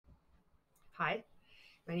Hi,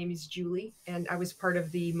 my name is Julie, and I was part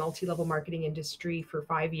of the multi-level marketing industry for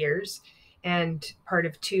 5 years and part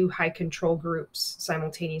of two high control groups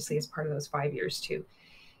simultaneously as part of those 5 years too.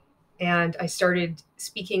 And I started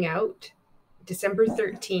speaking out December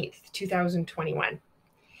 13th, 2021.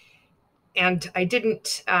 And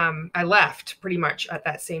I left pretty much at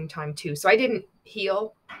that same time too. So I didn't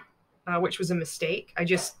heal, which was a mistake. I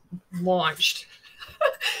just launched.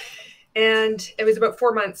 And it was about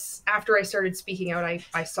 4 months after I started speaking out,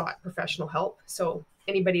 I sought professional help. So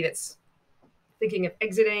anybody that's thinking of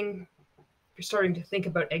exiting, if you're starting to think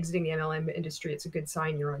about exiting the MLM industry, it's a good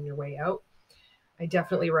sign you're on your way out. I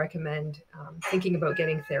definitely recommend thinking about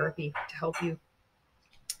getting therapy to help you.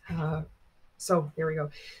 So here we go.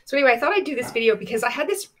 So anyway, I thought I'd do this video because I had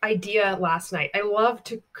this idea last night. I love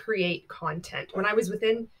to create content. When I was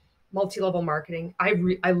within multi-level marketing,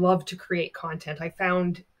 I love to create content. I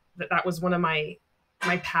found that was one of my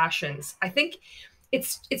passions. I think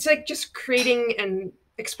it's like just creating and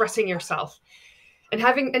expressing yourself and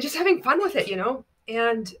just having fun with it, you know.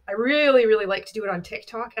 And I really like to do it on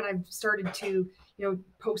TikTok, and I've started to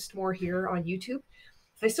post more here on YouTube.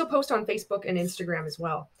 I still post on Facebook and Instagram as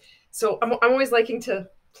well. So I'm always liking to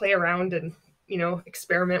play around and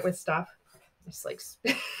experiment with stuff. Just like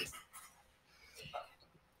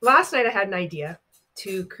last night I had an idea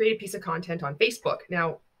to create a piece of content on Facebook.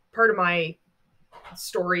 Now, part of my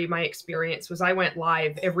story, my experience was I went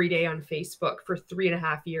live every day on Facebook for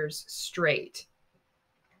 3.5 years straight,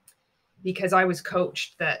 because I was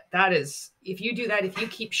coached that is, if you do that, if you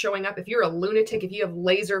keep showing up, if you're a lunatic, if you have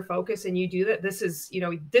laser focus and you do that, this is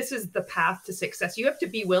the path to success. You have to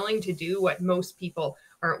be willing to do what most people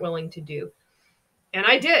aren't willing to do. And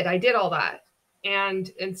I did all that.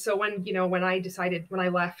 And so when I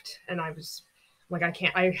left and I was like,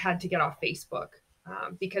 I had to get off Facebook.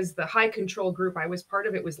 Because the high control group I was part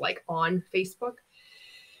of, it was like on Facebook.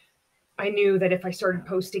 I knew that if I started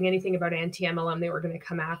posting anything about anti-MLM, they were going to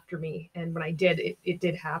come after me. And when I did, it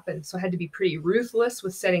did happen. So I had to be pretty ruthless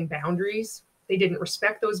with setting boundaries. They didn't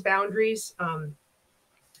respect those boundaries. And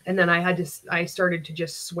then I started to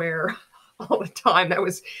just swear all the time.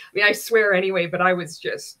 I swear anyway, but I was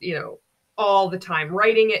just, all the time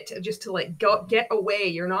writing it just to like get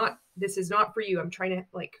away. This is not for you. I'm trying to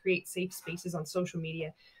like create safe spaces on social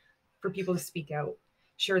media for people to speak out,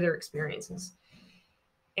 share their experiences.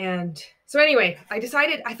 And so anyway, I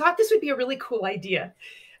thought this would be a really cool idea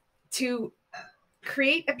to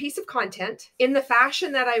create a piece of content in the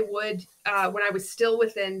fashion that I would when I was still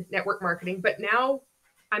within network marketing, but now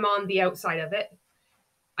I'm on the outside of it.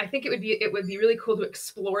 I think it would be really cool to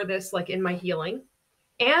explore this like in my healing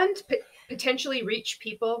and potentially reach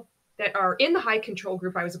people that are in the high control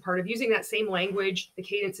group I was a part of, using that same language, the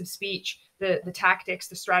cadence of speech, the tactics,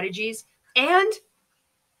 the strategies, and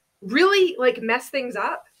really like mess things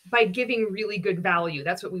up by giving really good value.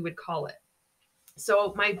 That's what we would call it.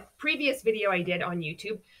 So my previous video I did on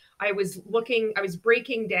YouTube, I was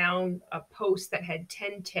breaking down a post that had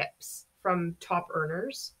 10 tips from top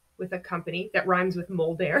earners with a company that rhymes with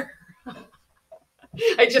Moldair.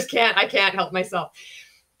 I can't help myself.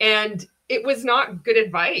 And it was not good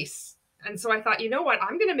advice. And so I thought, you know what?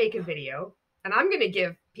 I'm going to make a video and I'm going to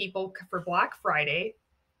give people for Black Friday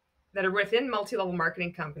that are within multi-level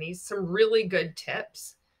marketing companies some really good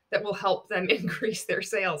tips that will help them increase their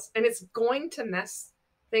sales. And it's going to mess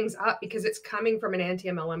things up because it's coming from an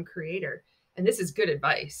anti-MLM creator. And this is good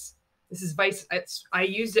advice. This is advice. I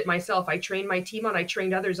used it myself. I trained my team on, I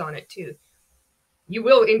trained others on it too. You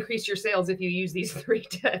will increase your sales if you use these 3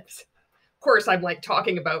 tips. Of course, I'm like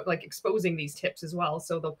talking about like exposing these tips as well.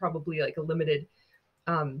 So they'll probably like a limited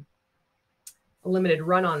run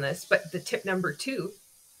on this. But the tip number 2,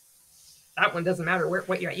 that one doesn't matter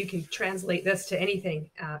what you're at. You can translate this to anything,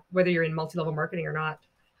 whether you're in multi-level marketing or not.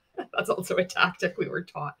 That's also a tactic we were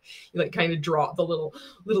taught. You like kind of drop the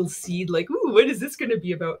little seed, like, ooh, what is this going to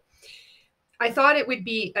be about? I thought it would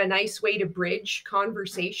be a nice way to bridge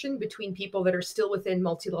conversation between people that are still within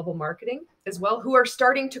multi-level marketing as well, who are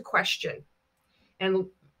starting to question and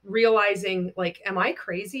realizing, like, am I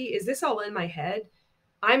crazy? Is this all in my head?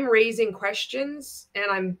 I'm raising questions and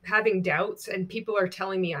I'm having doubts and people are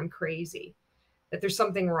telling me I'm crazy, that there's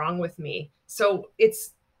something wrong with me. So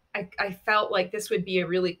I felt like this would be a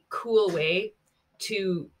really cool way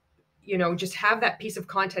to, just have that piece of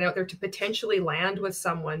content out there to potentially land with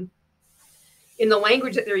someone in the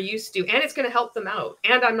language that they're used to, and it's going to help them out.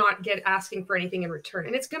 And I'm not asking for anything in return.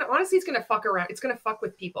 And it's going to fuck around. It's going to fuck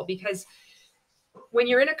with people, because when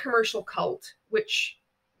you're in a commercial cult, which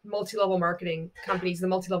multi-level marketing companies, the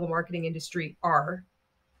multi-level marketing industry are,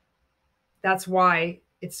 that's why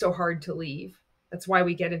it's so hard to leave. That's why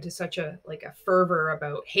we get into such a fervor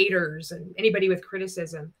about haters and anybody with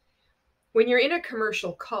criticism. When you're in a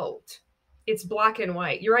commercial cult, it's black and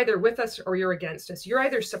white. You're either with us or you're against us. You're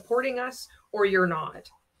either supporting us or you're not.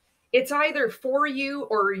 It's either for you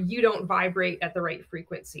or you don't vibrate at the right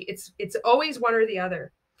frequency. It's always one or the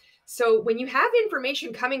other. So when you have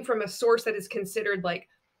information coming from a source that is considered like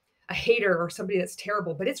a hater or somebody that's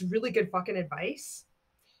terrible, but it's really good fucking advice,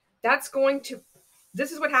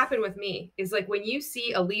 this is what happened with me, is like when you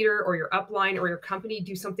see a leader or your upline or your company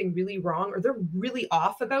do something really wrong, or they're really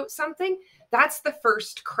off about something, that's the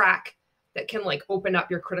first crack that can like open up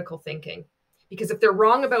your critical thinking. Because if they're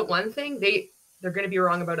wrong about one thing, they're going to be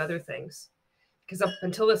wrong about other things. Because up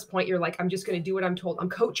until this point, you're like, I'm just going to do what I'm told. I'm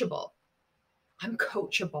coachable. I'm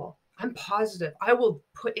positive. I will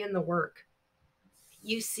put in the work.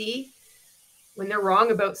 You see, when they're wrong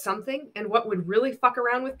about something, and what would really fuck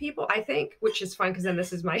around with people, I think, which is fun because then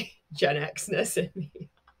this is my Gen X-ness in me.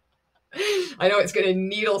 I know it's going to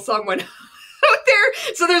needle someone out there.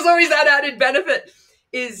 So there's always that added benefit,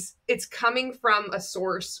 is it's coming from a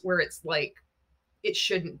source where it's like, it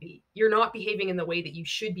shouldn't be. You're not behaving in the way that you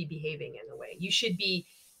should be behaving in the way. You should be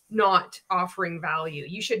not offering value.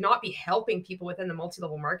 You should not be helping people within the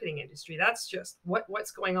multi-level marketing industry. That's just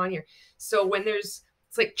what's going on here. So when it's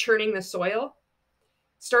like churning the soil,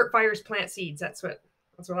 start fires, plant seeds. That's what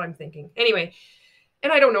I'm thinking. Anyway,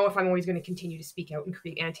 and I don't know if I'm always going to continue to speak out and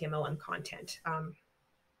create anti-MLM content.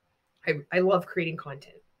 I love creating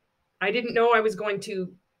content. I didn't know I was going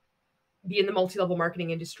to be in the multi-level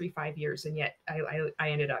marketing industry 5 years, and yet I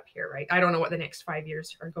ended up here, right? I don't know what the next 5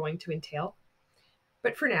 years are going to entail,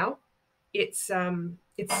 but for now,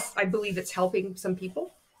 I believe it's helping some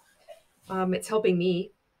people. It's helping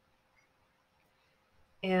me,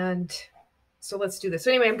 and so let's do this.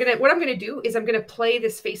 So anyway, what I'm gonna do is I'm gonna play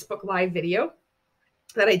this Facebook Live video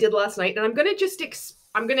that I did last night, and I'm gonna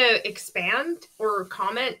I'm gonna expand or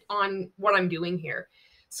comment on what I'm doing here.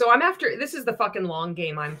 So this is the fucking long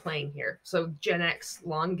game I'm playing here. So Gen X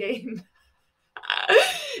long game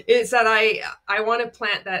is that I want to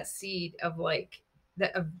plant that seed of like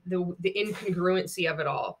the incongruency of it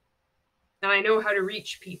all. And I know how to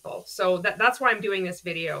reach people. So that's why I'm doing this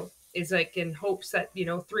video, is like in hopes that, 3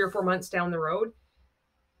 or 4 months down the road,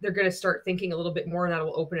 they're going to start thinking a little bit more, and that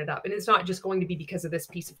will open it up. And it's not just going to be because of this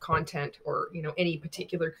piece of content or, any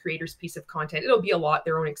particular creator's piece of content. It'll be a lot,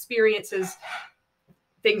 their own experiences,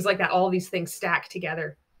 things like that, all these things stack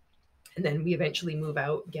together. And then we eventually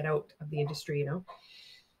get out of the industry,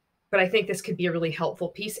 But I think this could be a really helpful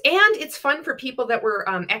piece. And it's fun for people that were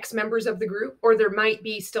ex-members of the group, or there might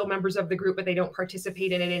be still members of the group, but they don't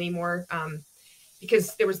participate in it anymore,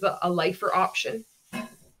 because there was a lifer option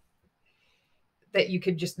that you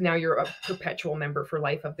could now you're a perpetual member for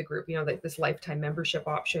life of the group, like this lifetime membership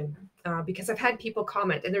option. Because I've had people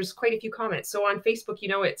comment, and there's quite a few comments. So on Facebook,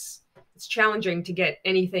 it's challenging to get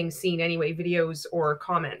anything seen anyway, videos or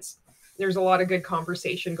comments. There's a lot of good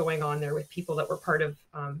conversation going on there with people that were part of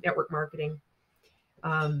network marketing,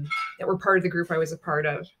 that were part of the group I was a part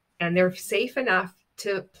of. And they're safe enough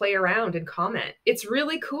to play around and comment. It's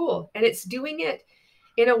really cool. And it's doing it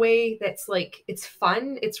in a way that's like, it's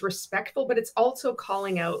fun, it's respectful, but it's also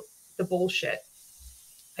calling out the bullshit.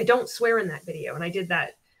 I don't swear in that video. And I did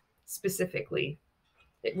that specifically.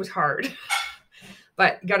 It was hard.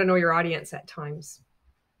 But you got to know your audience at times.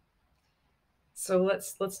 So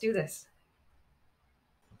let's do this.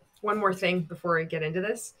 One more thing before I get into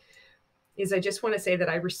this is I just want to say that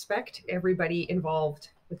I respect everybody involved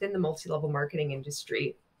within the multi-level marketing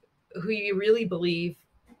industry who you really believe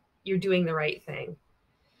you're doing the right thing.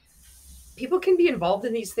 People can be involved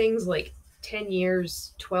in these things like 10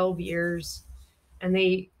 years, 12 years, and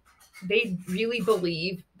they really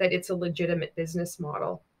believe that it's a legitimate business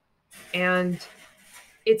model. And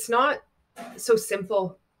it's not so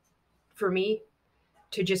simple for me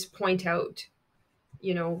to just point out,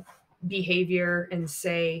 behavior and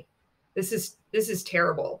say, this is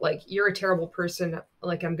terrible. Like, you're a terrible person.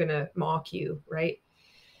 Like, I'm going to mock you. Right.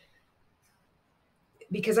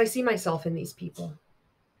 Because I see myself in these people,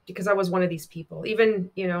 because I was one of these people, even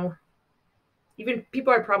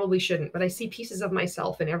people I probably shouldn't, but I see pieces of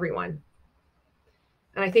myself in everyone.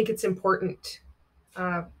 And I think it's important,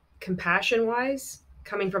 compassion wise,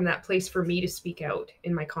 coming from that place for me to speak out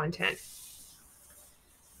in my content.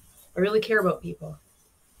 I really care about people.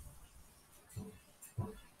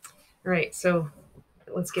 All right, so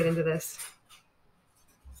let's get into this.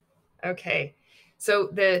 Okay, so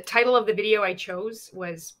the title of the video I chose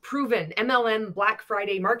was Proven MLM Black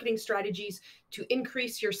Friday Marketing Strategies to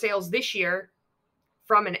Increase Your Sales This Year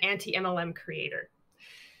from an Anti-MLM Creator.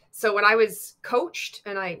 So when I was coached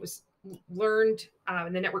and I was learned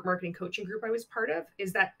in the network marketing coaching group I was part of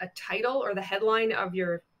is that a title or the headline of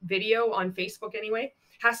your video on Facebook anyway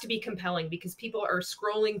has to be compelling, because people are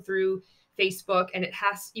scrolling through Facebook and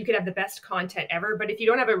you could have the best content ever, but if you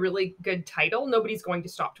don't have a really good title, nobody's going to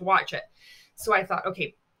stop to watch it. So I thought,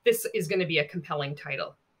 okay, this is going to be a compelling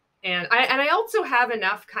title. And I also have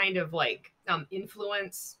enough kind of like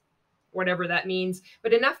influence, whatever that means,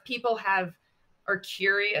 but enough people are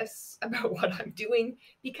curious about what I'm doing,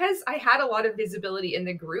 because I had a lot of visibility in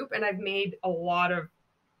the group, and I've made a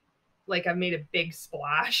big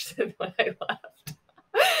splash since when I left.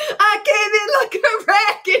 I came in like a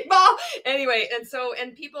wrecking ball. Anyway,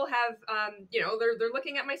 and people have, they're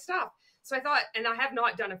looking at my stuff. So I thought, and I have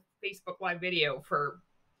not done a Facebook Live video for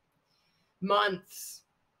months.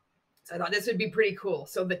 So I thought this would be pretty cool.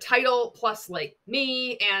 So the title plus like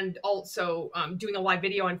me, and also doing a live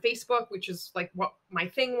video on Facebook, which is like what my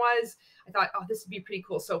thing was. I thought, oh, this would be pretty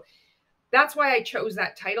cool. So that's why I chose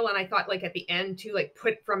that title. And I thought like at the end too, like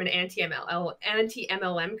put from an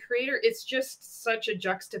anti-MLM creator, it's just such a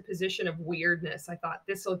juxtaposition of weirdness. I thought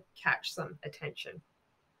this will catch some attention.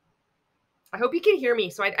 I hope you can hear me.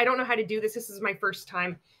 So I don't know how to do this. This is my first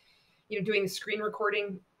time, doing the screen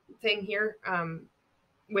recording thing here.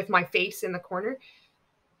 With my face in the corner.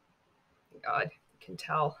 God, you can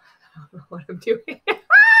tell what I'm doing.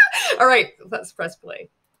 All right, let's press play.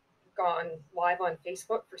 Gone live on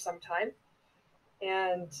Facebook for some time,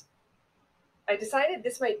 and I decided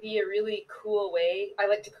this might be a really cool way. I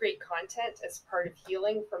like to create content as part of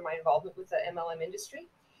healing from my involvement with the MLM industry,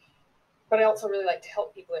 but I also really like to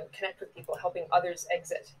help people and connect with people, helping others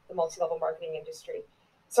exit the multi-level marketing industry.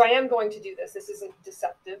 So I am going to do this. This isn't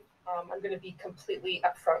deceptive. I'm going to be completely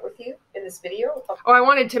upfront with you in this video. Oh, I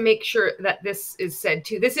wanted to make sure that this is said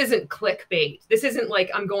too. This isn't clickbait. This isn't like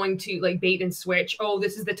I'm going to like bait and switch. Oh,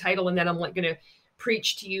 this is the title, and then I'm like going to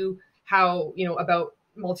preach to you how, about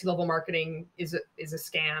multi-level marketing is a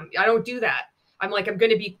scam. I don't do that. I'm going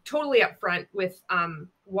to be totally upfront with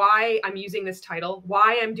why I'm using this title,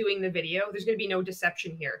 why I'm doing the video. There's going to be no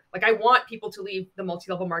deception here. Like, I want people to leave the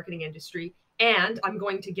multi-level marketing industry, and I'm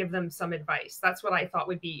going to give them some advice. That's what I thought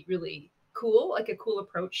would be really cool, like a cool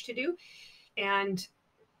approach to do. And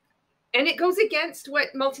it goes against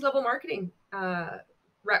what multi-level marketing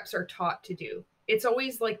reps are taught to do. It's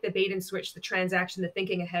always like the bait and switch, the transaction, the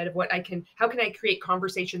thinking ahead of how can I create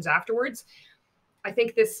conversations afterwards? I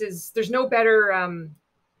think there's no better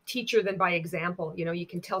teacher than by example. You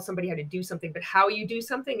can tell somebody how to do something, but how you do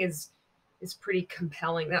something is pretty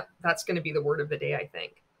compelling. That's going to be the word of the day, I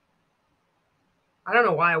think. I don't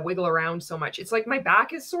know why I wiggle around so much. It's like my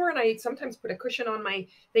back is sore, and I sometimes put a cushion on my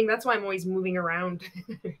thing. That's why I'm always moving around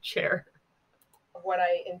in a chair. What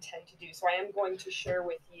I intend to do. So I am going to share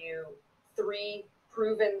with you 3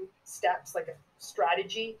 proven steps, like a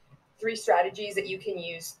strategy, 3 strategies that you can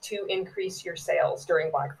use to increase your sales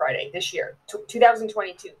during Black Friday this year,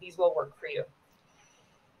 2022. These will work for you.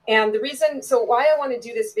 And the reason, so why I want to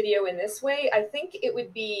do this video in this way, I think it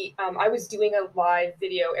would be, I was doing a live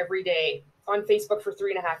video every day on Facebook for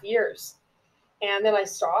 3.5 years. And then I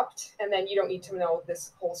stopped, and then you don't need to know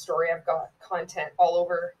this whole story. I've got content all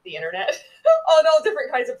over the internet on all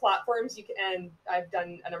different kinds of platforms. And I've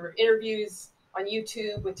done a number of interviews on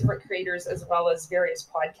YouTube with different creators, as well as various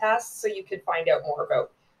podcasts. So you could find out more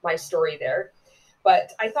about my story there.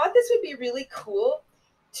 But I thought this would be really cool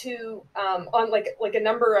to, on like a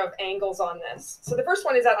number of angles on this. So the first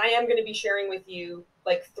one is that I am going to be sharing with you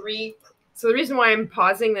like 3. So the reason why I'm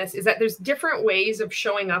pausing this is that there's different ways of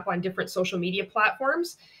showing up on different social media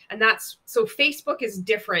platforms. And so Facebook is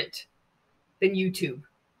different than YouTube.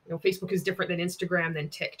 Facebook is different than Instagram, than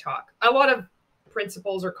TikTok. A lot of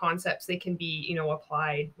principles or concepts, they can be,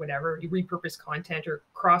 applied, whatever. You repurpose content or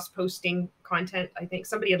cross-posting content. I think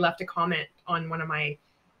somebody had left a comment on one of my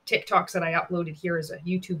TikToks that I uploaded here as a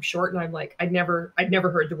YouTube short. And I'm like, I'd never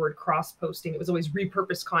heard the word cross-posting. It was always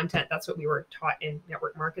repurposed content. That's what we were taught in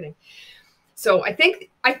network marketing. So I think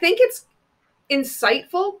it's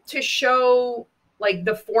insightful to show like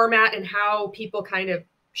the format and how people kind of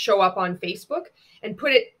show up on Facebook and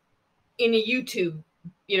put it in a YouTube,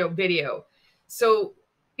 video. So,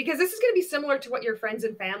 because this is going to be similar to what your friends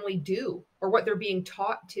and family do or what they're being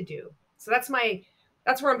taught to do. So that's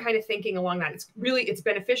where I'm kind of thinking along that. It's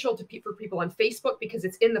beneficial for people on Facebook because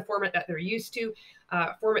it's in the format that they're used to,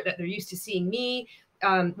 seeing me,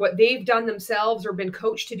 what they've done themselves or been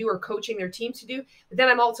coached to do or coaching their teams to do. But then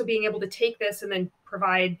I'm also being able to take this and then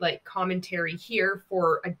provide like commentary here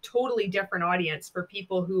for a totally different audience, for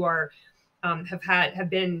people who are have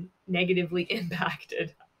been negatively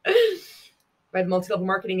impacted. by the multi-level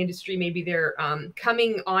marketing industry. Maybe they're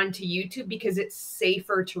coming onto YouTube because it's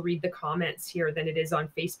safer to read the comments here than it is on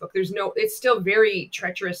Facebook. It's still very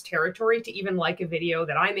treacherous territory to even like a video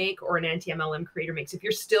that I make or an anti-MLM creator makes. If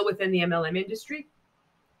you're still within the MLM industry,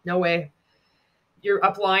 no way. Your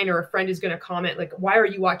upline or a friend is going to comment like, why are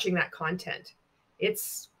you watching that content?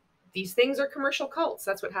 These things are commercial cults.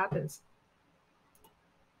 That's what happens.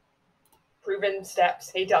 Proven steps.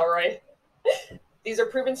 Hey, Delroy. These are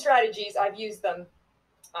proven strategies. I've used them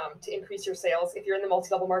to increase your sales if you're in the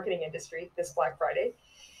multi-level marketing industry this Black Friday.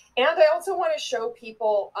 And I also want to show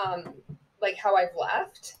people like how I've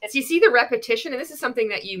left. So you see the repetition, and this is something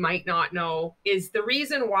that you might not know, is the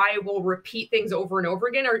reason why we'll repeat things over and over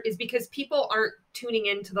again is because people aren't tuning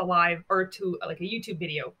into the live or to like a YouTube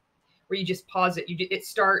video where you just pause it. It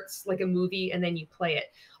starts like a movie and then you play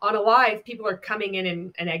it. On a live, people are coming in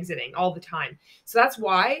and exiting all the time. So that's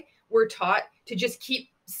why we're taught to just keep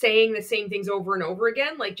saying the same things over and over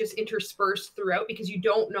again, like just interspersed throughout, because you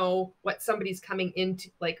don't know what somebody's coming into,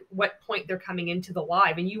 like what point they're coming into the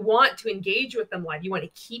live, and you want to engage with them live. You want to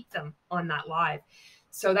keep them on that live.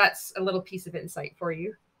 So that's a little piece of insight for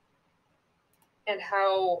you. And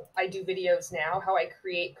how I do videos now, how I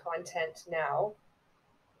create content now,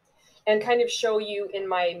 and kind of show you in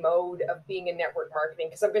my mode of being in network marketing,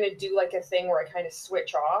 because I'm going to do like a thing where I kind of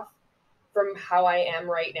switch off from how I am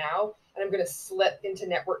right now, and I'm going to slip into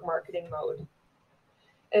network marketing mode.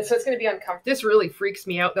 And so it's going to be uncomfortable. This really freaks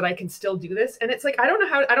me out that I can still do this. And it's like, I don't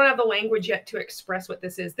have the language yet to express what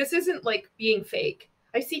this is. This isn't like being fake.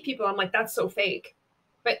 I see people, I'm like, that's so fake.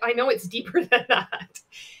 But I know it's deeper than that,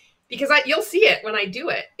 because you'll see it when I do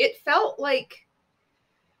it. It felt like,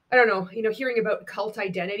 I don't know, hearing about cult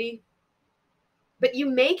identity, but you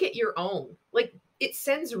make it your own. Like it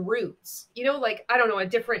sends roots, like, I don't know, a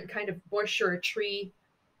different kind of bush or a tree.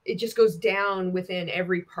 It just goes down within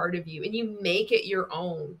every part of you and you make it your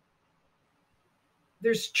own.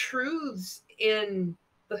 There's truths in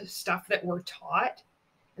the stuff that we're taught,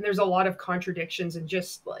 and there's a lot of contradictions and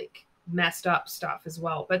just like messed up stuff as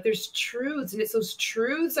well. But there's truths, and it's those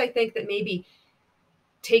truths, I think, that maybe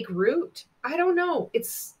take root. I don't know.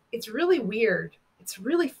 It's really weird. It's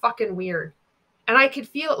really fucking weird. And I could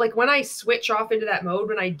feel it, like when I switch off into that mode,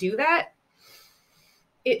 when I do that,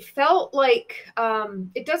 it felt like,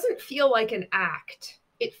 it doesn't feel like an act.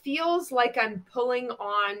 It feels like I'm pulling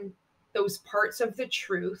on those parts of the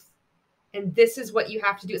truth, and this is what you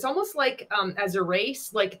have to do. It's almost like as a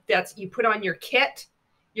race, like you put on your kit,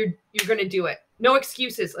 you're going to do it. No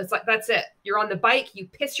excuses. It's like, that's it. You're on the bike. You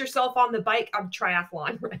piss yourself on the bike. I'm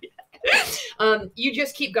triathlon, right? You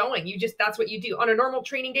just keep going. That's what you do. On a normal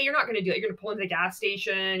training day, you're not going to do it. You're going to pull into the gas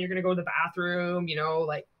station. You're going to go to the bathroom,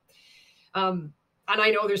 and I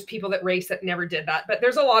know there's people that race that never did that, but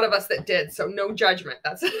there's a lot of us that did. So no judgment.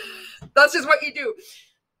 That's just what you do.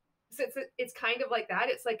 So it's kind of like that.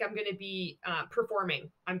 It's like I'm going to be performing.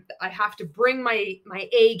 I have to bring my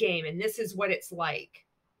A game, and this is what it's like.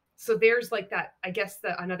 So there's like that, I guess,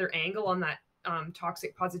 another angle on that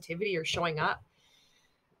toxic positivity or showing up.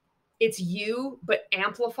 It's you, but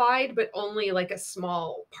amplified, but only like a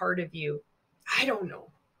small part of you. I don't know.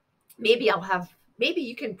 Maybe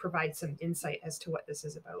you can provide some insight as to what this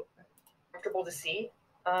is about. Comfortable to see.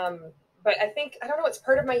 But I don't know, it's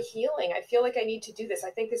part of my healing. I feel like I need to do this.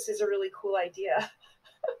 I think this is a really cool idea.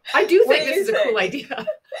 I do think this is a cool idea.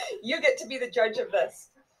 You get to be the judge of this.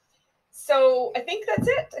 So I think that's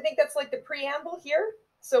it. I think that's like the preamble here.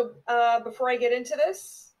 So before I get into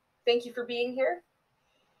this, thank you for being here.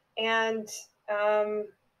 And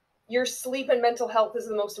your sleep and mental health is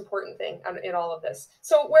the most important thing in all of this.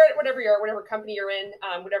 So whatever you are, whatever company you're in,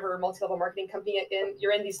 whatever multi-level marketing company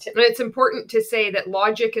you're in, these tips. It's important to say that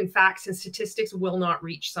logic and facts and statistics will not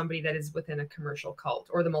reach somebody that is within a commercial cult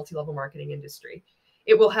or the multi-level marketing industry.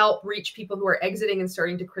 It will help reach people who are exiting and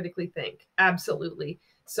starting to critically think. Absolutely.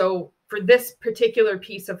 So for this particular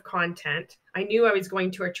piece of content, I knew I was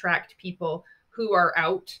going to attract people who are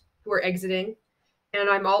out, who are exiting. And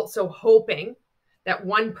I'm also hoping that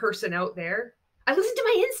one person out there, I listen to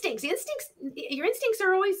my instincts. Your instincts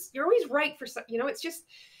are you're always right for some, it's just,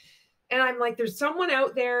 and I'm like, there's someone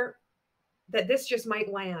out there that this just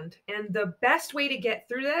might land. And the best way to get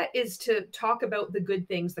through that is to talk about the good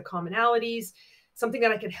things, the commonalities, something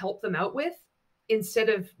that I could help them out with, instead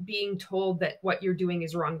of being told that what you're doing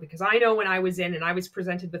is wrong. Because I know when I was in and I was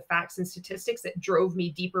presented with facts and statistics that drove me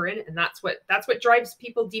deeper in, and that's what drives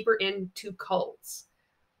people deeper into cults.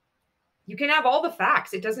 You can have all the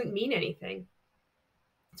facts. It doesn't mean anything.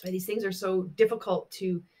 That's why these things are so difficult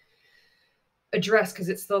to address, because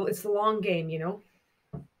it's the long game,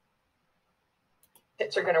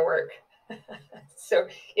 Tips are going to work. So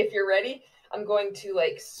if you're ready, I'm going to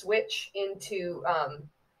like switch into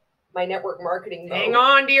my network marketing mode. Hang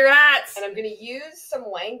on to your hats. And I'm going to use some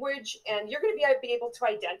language, and you're going to be able to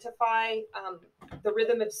identify the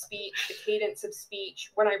rhythm of speech, the cadence of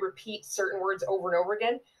speech when I repeat certain words over and over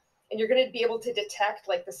again. And you're going to be able to detect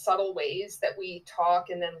like the subtle ways that we talk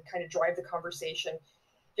and then kind of drive the conversation.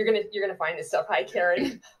 You're going to find this stuff. Hi,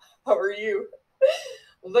 Karen. How are you?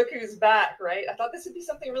 Look who's back, right? I thought this would be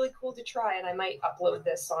something really cool to try, and I might upload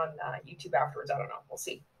this on YouTube afterwards. I don't know. We'll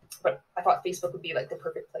see. But I thought Facebook would be like the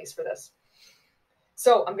perfect place for this.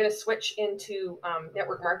 So I'm going to switch into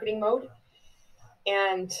network marketing mode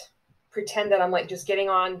and pretend that I'm like just getting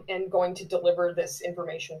on and going to deliver this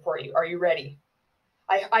information for you. Are you ready?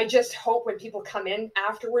 I just hope when people come in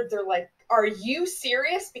afterward, they're like, are you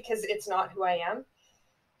serious? Because it's not who I am.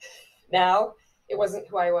 Now, it wasn't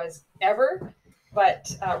who I was ever.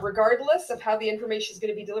 But regardless of how the information is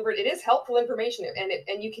going to be delivered, it is helpful information.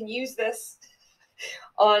 And you can use this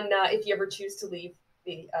on if you ever choose to leave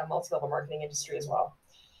the multi-level marketing industry as well.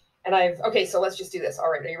 And okay, so let's just do this.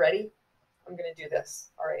 All right, are you ready? I'm going to do this.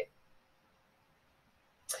 All right.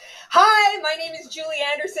 Hi, my name is Julie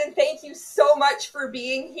Anderson. Thank you so much for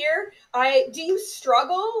being here. Do you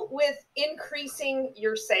struggle with increasing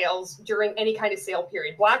your sales during any kind of sale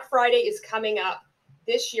period? Black Friday is coming up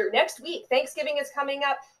this year. Next week, Thanksgiving is coming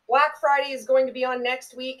up. Black Friday is going to be on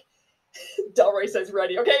next week. Delroy says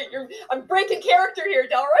ready. Okay, I'm breaking character here,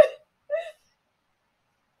 Delroy.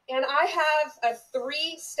 And I have a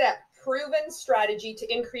 3-step proven strategy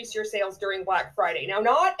to increase your sales during Black Friday. Now,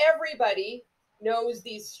 not everybody knows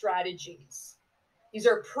these strategies. These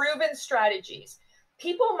are proven strategies.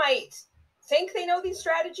 People might think they know these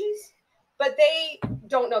strategies, but they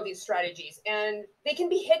don't know these strategies, and they can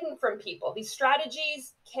be hidden from people. These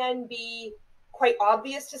strategies can be quite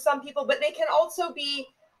obvious to some people, but they can also be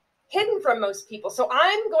hidden from most people. So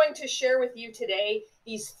I'm going to share with you today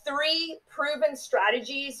these 3 proven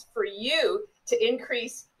strategies for you to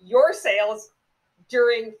increase your sales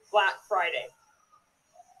during Black Friday.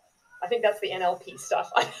 I think that's the NLP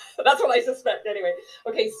stuff. That's what I suspect anyway.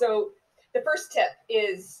 Okay, so the first tip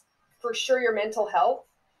is for sure your mental health.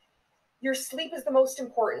 Your sleep is the most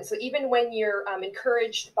important. So even when you're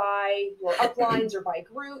encouraged by your uplines or by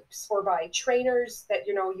groups or by trainers that,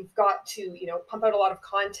 you've got to, pump out a lot of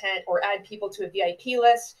content or add people to a VIP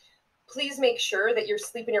list, please make sure that your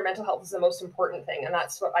sleep and your mental health is the most important thing. And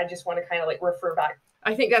that's what I just want to kind of like refer back.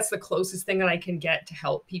 I think that's the closest thing that I can get to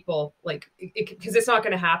help people, like, because it's not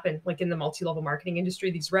going to happen like in the multi-level marketing industry.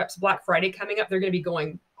 These reps, Black Friday coming up, they're going to be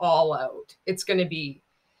going all out. It's going to be,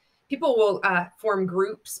 people will form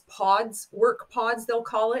groups, pods, work pods, they'll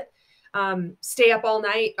call it. Stay up all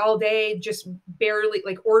night, all day, just barely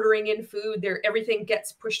like ordering in food. Everything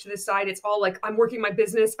gets pushed to the side. It's all like, I'm working my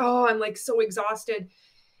business. Oh, I'm like so exhausted.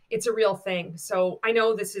 It's a real thing. So I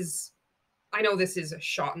know this is a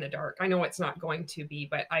shot in the dark. I know it's not going to be,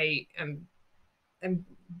 but I am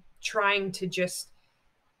trying to just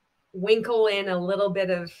winkle in a little bit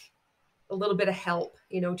of help,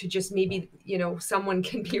 to just maybe, someone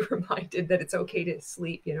can be reminded that it's okay to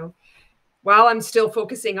sleep, while I'm still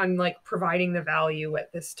focusing on like providing the value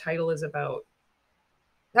what this title is about.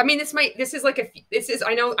 I mean,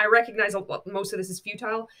 I know I recognize most of this is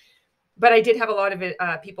futile, but I did have a lot of it,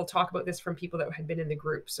 people talk about this from people that had been in the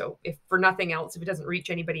group. So if for nothing else, if it doesn't reach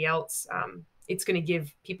anybody else, it's going to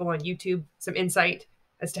give people on YouTube some insight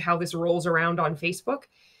as to how this rolls around on Facebook.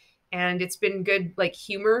 And it's been good, like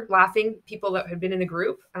humor, laughing. People that had been in the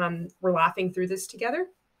group were laughing through this together.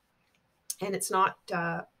 And it's not,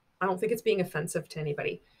 I don't think it's being offensive to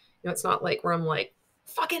anybody. It's not like where I'm like,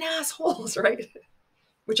 fucking assholes, right?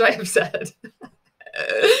 Which I have said.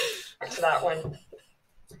 Back to that one.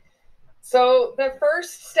 So the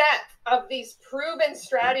first step of these proven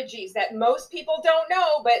strategies that most people don't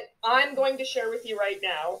know, but I'm going to share with you right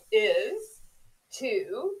now is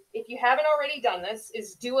to, if you haven't already done this,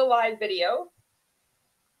 is do a live video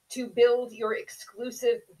to build your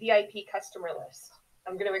exclusive VIP customer list.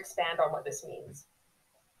 I'm going to expand on what this means.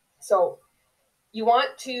 So you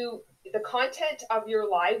want to, the content of your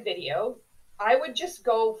live video, I would just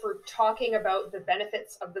go for talking about the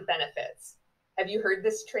benefits of the benefits. Have you heard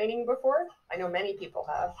this training before? I know many people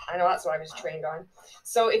have. I know that's what I was trained on.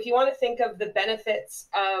 So if you want to think of the benefits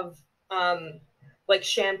of like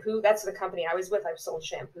shampoo, that's the company I was with. I've sold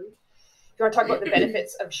shampoo. If you want to talk about the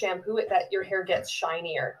benefits of shampoo, that your hair gets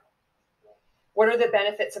shinier. What are the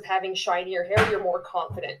benefits of having shinier hair? You're more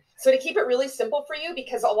confident. So to keep it really simple for you,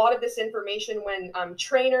 because a lot of this information when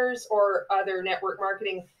trainers or other network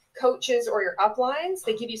marketing coaches or your uplines,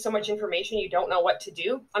 they give you so much information you don't know what to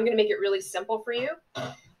do. I'm going to make it really simple for you.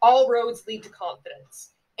 All roads lead to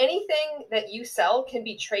confidence. anything that you sell can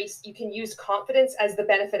be traced. You can use confidence as the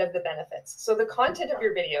benefit of the benefits. So the content of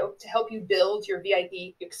your video to help you build your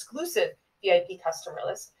VIP, exclusive VIP customer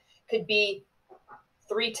list could be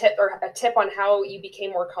a tip on how you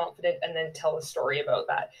became more confident, and then tell a story about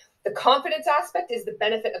that. The confidence aspect is the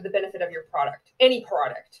benefit of your product. Any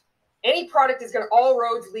product is going to, all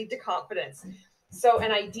roads lead to confidence. So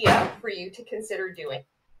an idea for you to consider doing.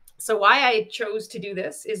 So why I chose to do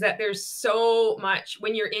this is that there's so much,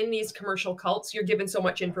 when you're in these commercial cults, you're given so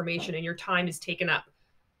much information and your time is taken up.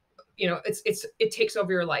 You know, it takes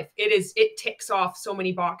over your life. It ticks off so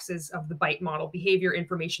many boxes of the BITE model: behavior,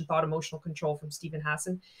 information, thought, emotional control, from Stephen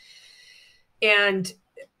Hassan. And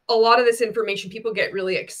a lot of this information, people get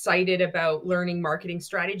really excited about learning marketing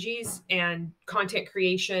strategies and content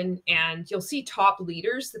creation. And you'll see top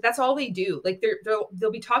leaders that's all they do. Like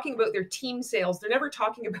they'll be talking about their team sales. They're never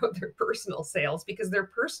talking about their personal sales, because their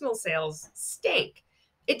personal sales stink.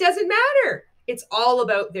 It doesn't matter. It's all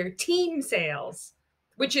about their team sales,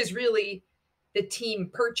 which is really the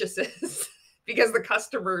team purchases because the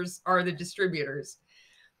customers are the distributors.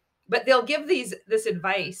 But they'll give this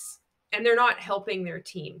advice and they're not helping their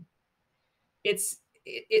team. It's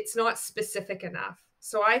not specific enough.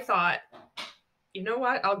 So I thought, you know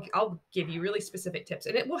what? I'll give you really specific tips,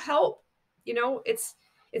 and it will help. You know, it's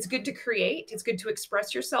good to create. It's good to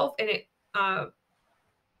express yourself, and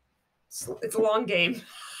it's a long game.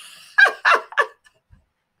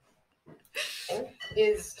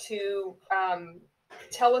 Is to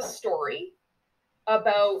tell a story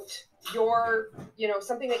about your,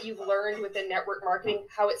 something that you've learned within network marketing,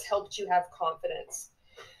 how it's helped you have confidence.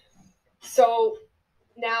 So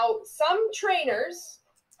now some trainers,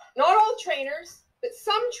 not all trainers, but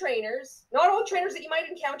some trainers, not all trainers that you might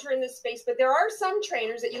encounter in this space, but there are some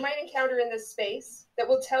trainers that you might encounter in this space that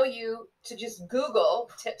will tell you to just Google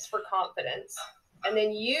tips for confidence and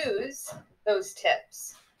then use those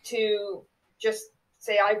tips to just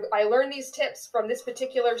say, I learned these tips from this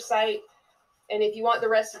particular site, and if you want the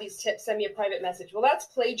rest of these tips, send me a private message. Well, that's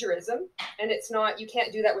plagiarism, and you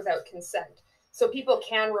can't do that without consent. So people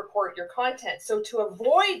can report your content. So to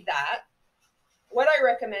avoid that, what I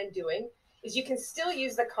recommend doing is you can still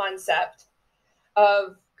use the concept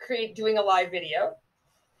of doing a live video.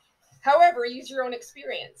 However, use your own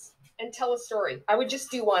experience and tell a story. I would just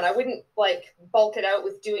do one. I wouldn't bulk it out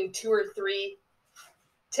with doing 2 or 3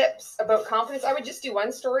 tips about confidence. I would just do one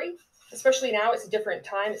story, especially now. It's a different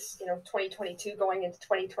time. It's 2022 going into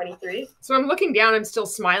 2023. So I'm looking down, I'm still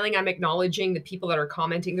smiling. I'm acknowledging the people that are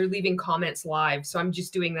commenting. They're leaving comments live. So I'm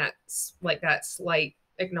just doing that, that slight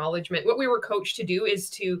acknowledgement. What we were coached to do is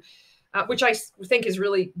to, which I think is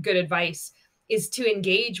really good advice, is to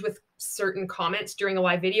engage with certain comments during a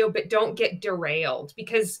live video, but don't get derailed,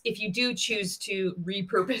 because if you do choose to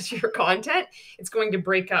repurpose your content, it's going to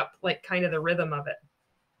break up kind of the rhythm of it.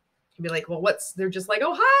 You'd be like, well, they're just like,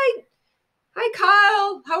 oh, hi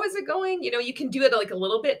Kyle, how is it going? You can do it a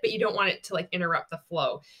little bit, but you don't want it to interrupt the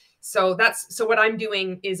flow. So what I'm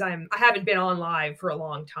doing is I haven't been on live for a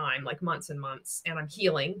long time, months and months, and I'm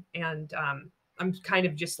healing. And I'm kind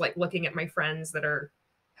of just looking at my friends that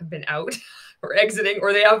have been out or exiting,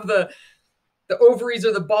 or they have the ovaries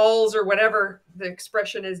or the balls or whatever the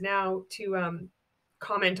expression is now to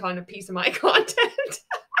comment on a piece of my content.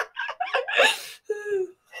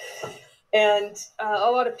 And a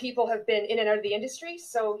lot of people have been in and out of the industry,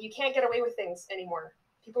 so you can't get away with things anymore.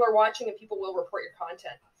 People are watching and people will report your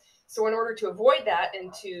content. So in order to avoid that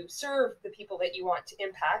and to serve the people that you want to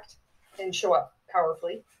impact and show up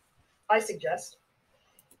powerfully, I suggest.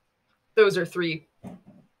 Those are 3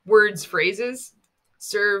 words, phrases: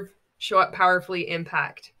 serve, show up powerfully,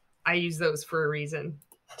 impact. I use those for a reason.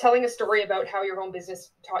 Telling a story about how your own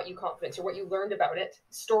business taught you confidence or what you learned about it.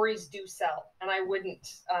 Stories do sell. And I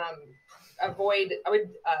wouldn't avoid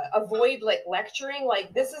lecturing,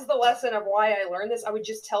 this is the lesson of why I learned this. I would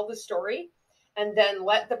just tell the story and then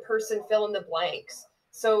let the person fill in the blanks.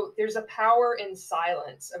 So there's a power in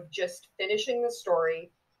silence of just finishing the story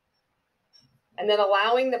and then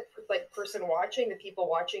allowing the person watching, the people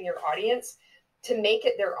watching, your audience, to make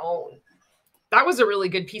it their own. That was a really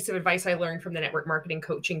good piece of advice I learned from the network marketing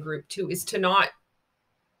coaching group too, is to not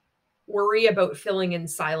worry about filling in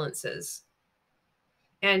silences.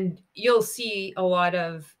 And you'll see a lot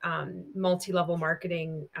of multi-level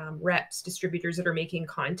marketing reps, distributors that are making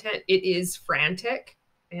content. It is frantic.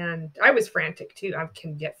 And I was frantic too. I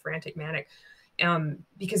can get frantic, manic,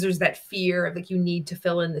 because there's that fear of you need to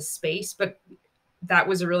fill in the space. But that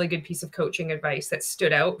was a really good piece of coaching advice that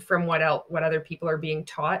stood out from what other people are being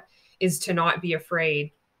taught, is to not be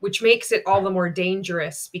afraid, which makes it all the more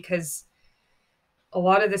dangerous, because A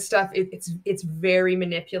lot of this stuff, it's very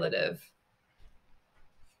manipulative.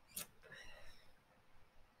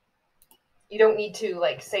 You don't need to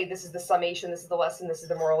like say this is the summation, this is the lesson, this is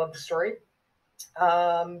the moral of the story.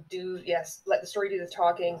 Let the story do the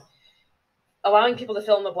talking. Allowing people to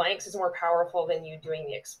fill in the blanks is more powerful than you doing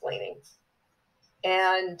the explaining.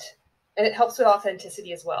 And it helps with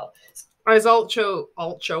authenticity as well. I was also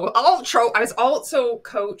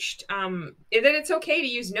coached that it's okay to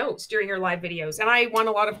use notes during your live videos. And I won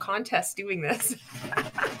a lot of contests doing this.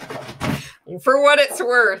 For what it's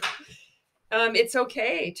worth. It's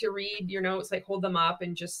okay to read your notes, like hold them up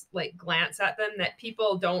and just like glance at them, that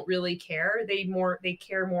people don't really care. They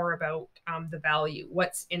care more about the value,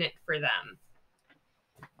 what's in it for them.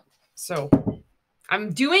 So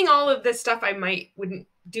I'm doing all of this stuff. Wouldn't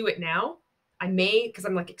do it now. I may, because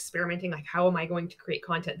I'm like experimenting, like how am I going to create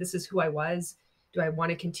content? This is who I was. Do I want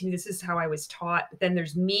to continue? This is how I was taught. But then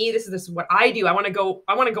there's me. This is what I do. I want to go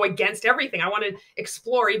against everything. I want to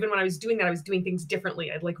explore. Even when I was doing that, I was doing things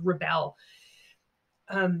differently. I'd like rebel.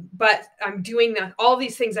 But I'm doing all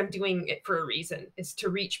these things. I'm doing it for a reason, is to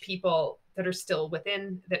reach people that are still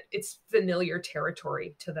within that. It's familiar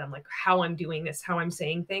territory to them, like how I'm doing this, how I'm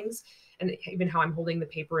saying things, and even how I'm holding the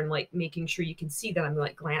paper and like making sure you can see that I'm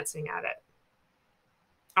like glancing at it.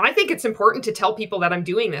 I think it's important to tell people that I'm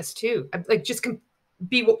doing this too. I'm like, just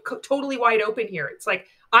be totally wide open here. It's like,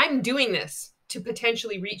 I'm doing this to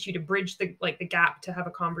potentially reach you, to bridge the gap, to have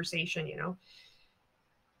a conversation, you know.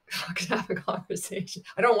 Have a conversation.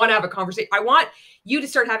 I don't want to have a conversation. I want you to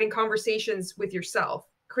start having conversations with yourself.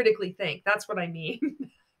 Critically think. That's what I mean.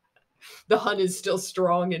 The hun is still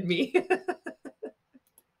strong in me.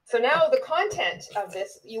 So now the content of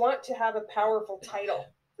this, you want to have a powerful title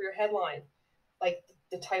for your headline, like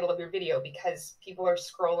the title of your video, because people are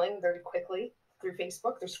scrolling very quickly through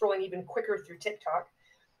Facebook. They're scrolling even quicker through TikTok.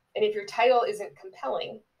 And if your title isn't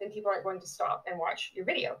compelling, then people aren't going to stop and watch your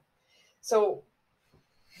video. So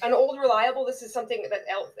an old reliable, this is something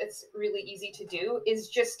that's really easy to do, is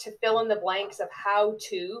just to fill in the blanks of how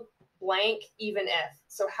to blank even if.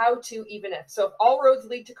 So how to even if. So if all roads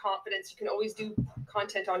lead to confidence, you can always do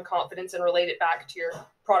content on confidence and relate it back to your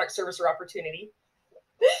product, service, or opportunity.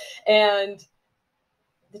 And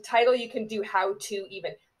the title, you can do how to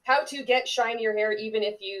even. How to get shinier hair even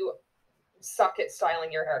if you suck at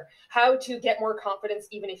styling your hair. How to get more confidence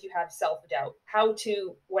even if you have self-doubt. How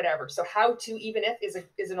to whatever. So how to even if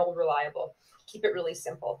is an old reliable. Keep it really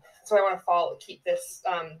simple. So I want to keep this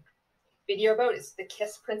video about is the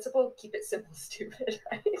KISS principle. Keep it simple, stupid,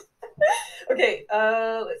 right? Okay,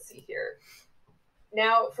 let's see here.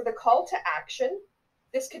 Now for the call to action,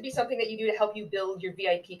 this could be something that you do to help you build your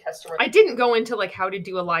VIP customer. I didn't go into like how to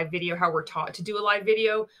do a live video, how we're taught to do a live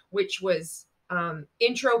video, which was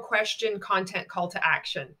intro, question, content, call to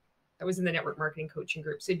action. That was in the network marketing coaching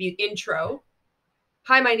group. So it'd be intro.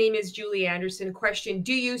 Hi, my name is Julie Anderson. Question,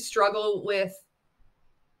 do you struggle with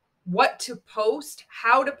what to post,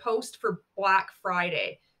 how to post for Black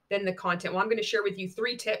Friday? Then the content. Well, I'm going to share with you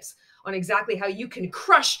 3 tips on exactly how you can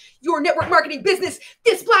crush your network marketing business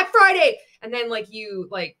this Black Friday. And then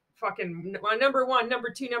fucking number 1,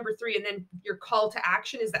 number 2, number 3, and then your call to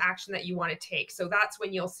action is the action that you want to take. So that's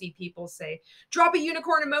when you'll see people say, drop a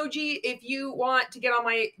unicorn emoji if you want to get on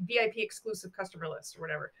my VIP exclusive customer list or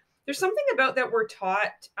whatever. There's something about that we're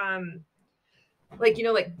taught,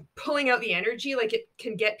 like pulling out the energy, like it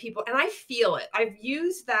can get people. And I feel it. I've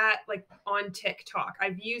used that like on TikTok.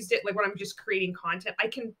 I've used it like when I'm just creating content. I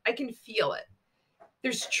can feel it.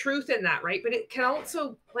 There's truth in that, right? But it can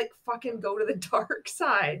also like fucking go to the dark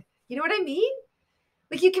side. You know what I mean?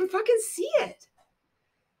 Like you can fucking see it.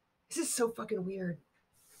 This is so fucking weird.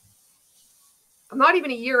 I'm not even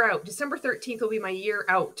a year out. December 13th will be my year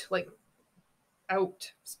out. Like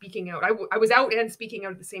out, speaking out. I was out and speaking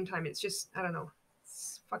out at the same time. It's just, I don't know.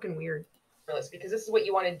 It's fucking weird. Because this is what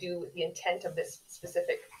you want to do with the intent of this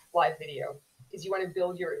specific live video, is you want to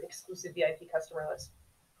build your exclusive VIP customer list.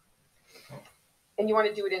 And you want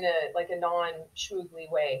to do it in a non-schmoogly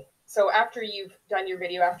way. So after you've done your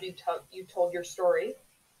video, after you've told your story,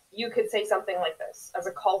 you could say something like this as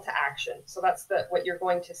a call to action. So that's what you're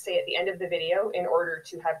going to say at the end of the video in order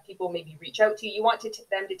to have people maybe reach out to you. You want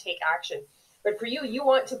them to take action. But for you, you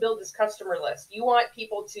want to build this customer list. You want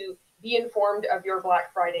people to be informed of your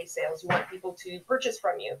Black Friday sales. You want people to purchase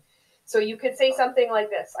from you. So you could say something like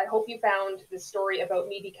this. I hope you found this story about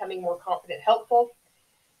me becoming more confident helpful.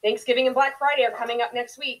 Thanksgiving and Black Friday are coming up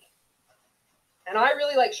next week. And I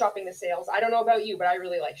really like shopping the sales. I don't know about you, but I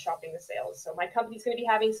really like shopping the sales. So my company's going to be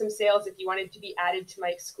having some sales. If you wanted to be added to my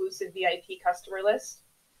exclusive VIP customer list,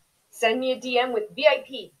 Send me a DM with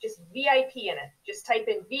VIP, just VIP in it. Just type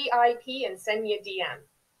in VIP and send me a DM.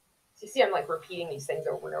 So you see, I'm like repeating these things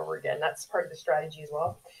over and over again. That's part of the strategy as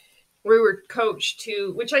well. We were coached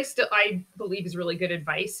to, which I believe is really good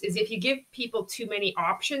advice, is if you give people too many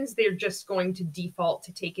options, they're just going to default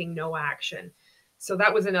to taking no action. So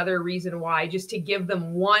that was another reason why, just to give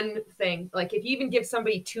them one thing. Like if you even give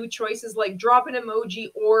somebody two choices, like drop an emoji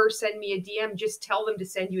or send me a DM, just tell them to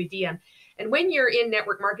send you a DM. And when you're in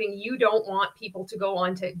network marketing, you don't want people to go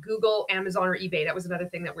on to Google, Amazon, or eBay. That was another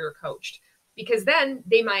thing that we were coached. Because then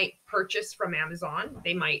they might purchase from Amazon.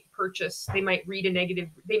 They might read a negative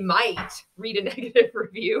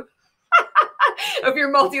review of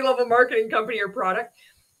your multi-level marketing company or product.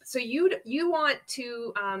 So you want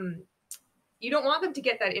to, you don't want them to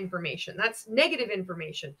get that information. That's negative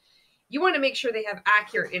information. You want to make sure they have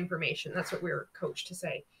accurate information. That's what we were coached to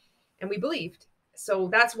say. And we believed. So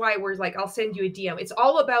that's why we're like, I'll send you a DM. It's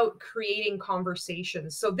all about creating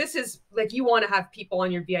conversations. So this is like, you want to have people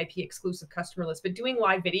on your VIP exclusive customer list, but doing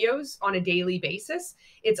live videos on a daily basis,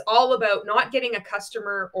 it's all about not getting a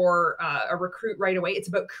customer or a recruit right away. It's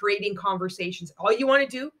about creating conversations. All you want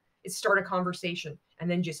to do is start a conversation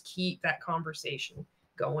and then just keep that conversation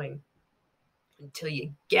going until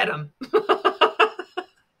you get them.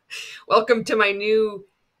 Welcome to my new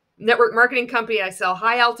network marketing company. I sell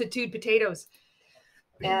high altitude potatoes.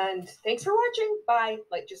 And thanks for watching. Bye.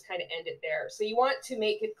 Like, just kind of end it there. So you want to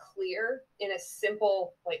make it clear in a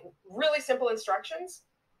simple, like really simple instructions,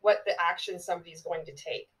 what the action somebody's going to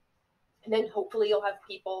take. And then hopefully you'll have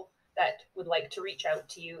people that would like to reach out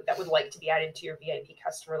to you, that would like to be added to your VIP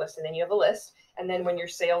customer list. And then you have a list. And then when your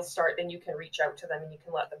sales start, then you can reach out to them and you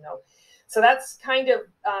can let them know. So that's kind of,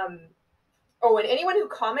 oh, and anyone who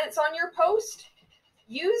comments on your post,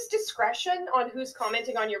 use discretion on who's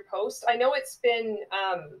commenting on your post. I know it's been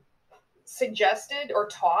suggested or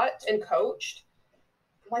taught and coached.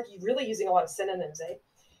 I'm like, you're really using a lot of synonyms, eh?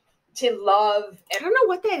 To love. I don't know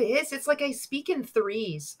what that is. It's like I speak in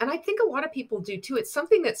threes. And I think a lot of people do too. It's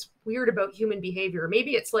something that's weird about human behavior.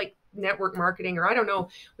 Maybe it's like network marketing, or I don't know.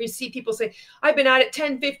 We see people say, I've been at it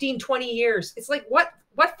 10, 15, 20 years. It's like, what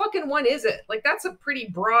fucking one is it? Like, that's a pretty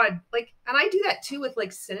broad, like, and I do that too with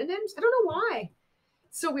like synonyms. I don't know why.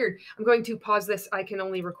 So weird. I'm going to pause this. I can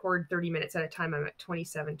only record 30 minutes at a time. I'm at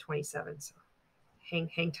 27:27. So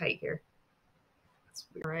hang tight here. That's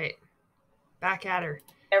weird. All right. Back at her.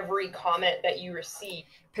 Every comment that you receive.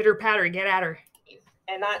 Pitter patter, get at her.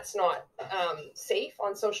 And that's not safe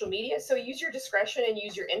on social media. So use your discretion and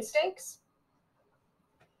use your instincts.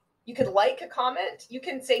 You could like a comment. You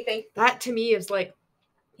can say thank you. That to me is like,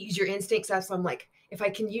 use your instincts. That's I'm like, if I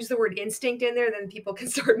can use the word instinct in there, then people can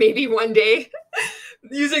start maybe one day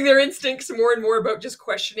using their instincts more and more about just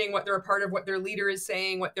questioning what they're a part of, what their leader is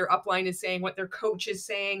saying, what their upline is saying, what their coach is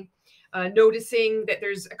saying, noticing that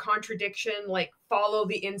there's a contradiction, like follow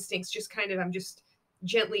the instincts. Just kind of, I'm just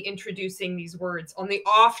gently introducing these words on the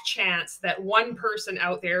off chance that one person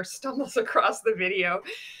out there stumbles across the video.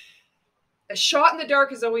 A shot in the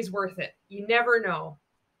dark is always worth it. You never know.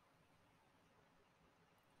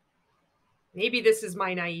 Maybe this is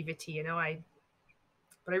my naivety, you know,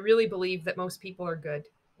 but I really believe that most people are good,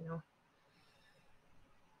 you know.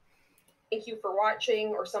 Thank you for watching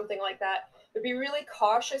or something like that. But be really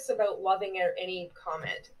cautious about loving any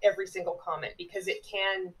comment, every single comment, because it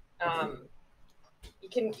can, you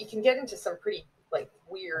can get into some pretty like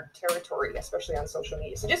weird territory, especially on social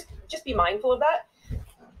media. So just be mindful of that.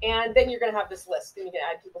 And then you're going to have this list and you can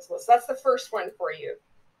add people's lists. That's the first one for you.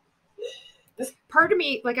 This part of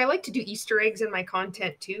me, like I like to do Easter eggs in my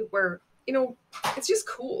content too, where, you know, it's just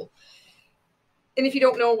cool. And if you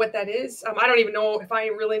don't know what that is, I don't even know if I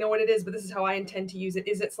really know what it is, but this is how I intend to use it.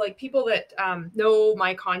 It's like people that know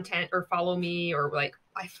my content or follow me, or like,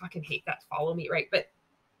 I fucking hate that follow me, right? But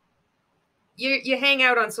you hang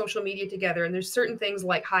out on social media together, and there's certain things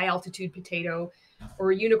like high altitude potato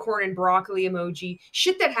or unicorn and broccoli emoji,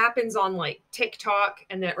 shit that happens on like TikTok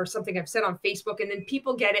and that, or something I've said on Facebook, and then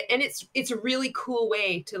people get it, and it's a really cool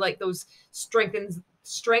way to like those strengthen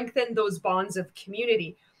those bonds of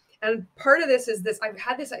community. And part of this is this, I've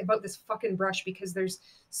had this about this fucking brush, because there's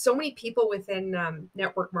so many people within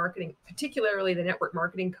network marketing, particularly the network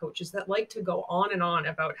marketing coaches, that like to go on and on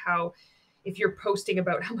about how if you're posting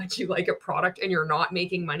about how much you like a product and you're not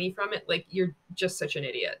making money from it, like you're just such an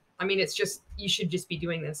idiot. I mean, it's just, you should just be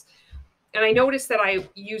doing this. And I noticed that I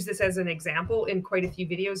use this as an example in quite a few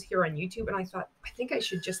videos here on YouTube. And I thought, I think I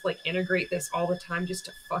should just like integrate this all the time just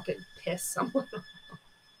to fucking piss someone off.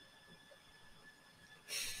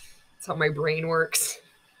 That's how my brain works.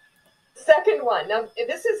 Second one. Now,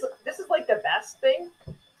 this is like the best thing.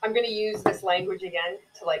 I'm going to use this language again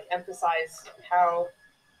to like emphasize how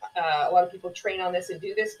a lot of people train on this and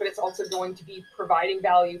do this, but it's also going to be providing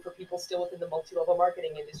value for people still within the multi-level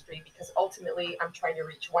marketing industry, because ultimately I'm trying to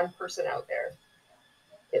reach one person out there.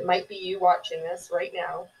 It might be you watching this right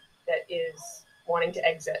now that is wanting to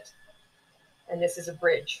exit. And this is a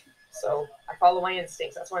bridge. So I follow my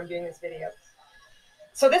instincts. That's why I'm doing this video.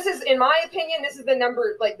 So this is, in my opinion, this is the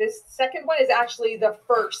number, like this second one is actually the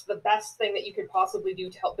best thing that you could possibly do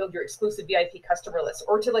to help build your exclusive VIP customer list,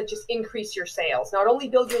 or to like just increase your sales. Not only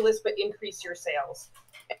build your list, but increase your sales.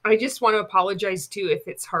 I just want to apologize too if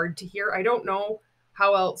it's hard to hear. I don't know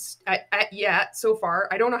how else yet so far.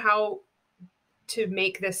 I don't know how to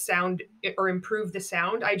make this sound or improve the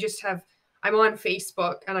sound. I'm on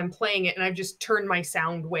Facebook and I'm playing it and I've just turned my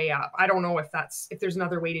sound way up. I don't know if there's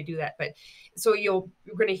another way to do that, but so you're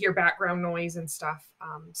going to hear background noise and stuff.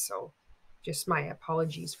 So just my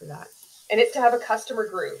apologies for that. And it's to have a customer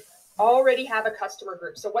group. Already have a customer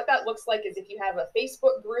group. So what that looks like is if you have a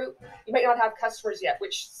Facebook group, you might not have customers yet,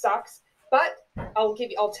 which sucks, but I'll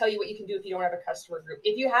tell you what you can do if you don't have a customer group.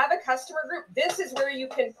 If you have a customer group, this is where you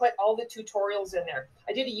can put all the tutorials in there.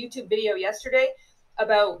 I did a YouTube video yesterday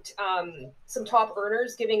about some top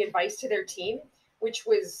earners giving advice to their team, which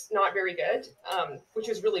was not very good, which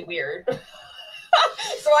was really weird.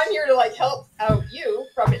 So I'm here to like help out you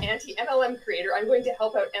from an anti-MLM creator. I'm going to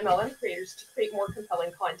help out MLM creators to create more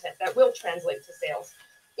compelling content that will translate to sales.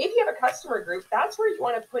 If you have a customer group, that's where you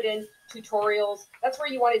want to put in tutorials. That's where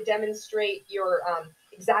you want to demonstrate your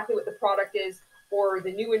exactly what the product is, or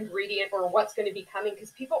the new ingredient, or what's going to be coming,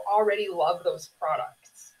 because people already love those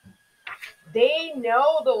products. They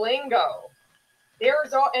know the lingo.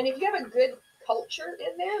 And if you have a good culture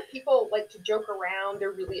in there, people like to joke around.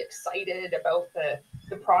 They're really excited about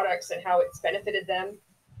the products and how it's benefited them.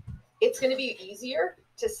 It's going to be easier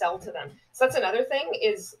to sell to them. So that's another thing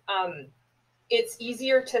is it's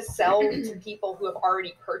easier to sell to people who have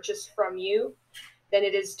already purchased from you than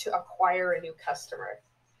it is to acquire a new customer.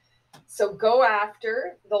 So go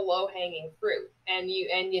after the low-hanging fruit, and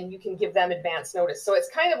you can give them advance notice. So it's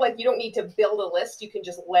kind of like you don't need to build a list. You can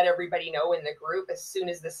just let everybody know in the group as soon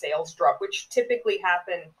as the sales drop, which typically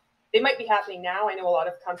happen. They might be happening now. I know a lot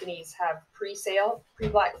of companies have pre-sale,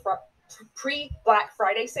 pre-Black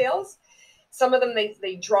Friday sales. Some of them,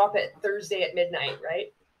 they drop it Thursday at midnight,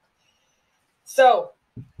 right? So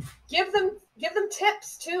give them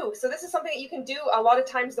tips too. So this is something that you can do. A lot of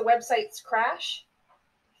times the websites crash.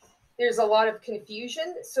 There's a lot of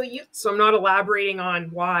confusion. So I'm not elaborating on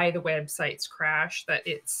why the websites crash, that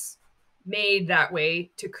it's made that way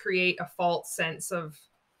to create a false sense of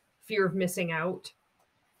fear of missing out.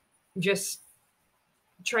 Just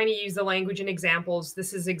trying to use the language and examples.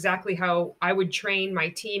 This is exactly how I would train my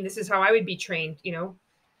team. This is how I would be trained,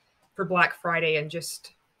 for Black Friday, and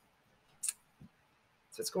just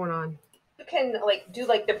that's what's going on. You can do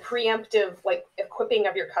the preemptive equipping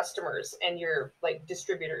of your customers and your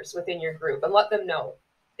distributors within your group, and let them know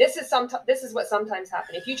this is what sometimes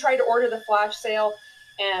happens. If you try to order the flash sale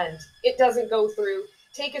and it doesn't go through,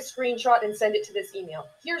 take a screenshot and send it to this email.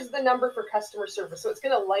 Here's the number for customer service. So it's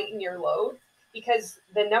going to lighten your load, because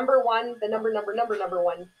the number one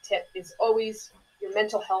tip is always your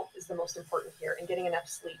mental health is the most important here, and getting enough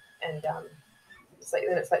sleep, and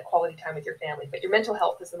it's like quality time with your family, but your mental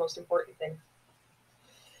health is the most important thing.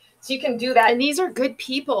 So you can do that. And these are good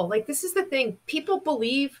people. This is the thing. People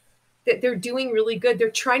believe that they're doing really good.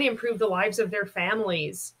 They're trying to improve the lives of their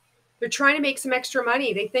families. They're trying to make some extra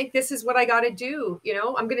money. They think this is what I got to do.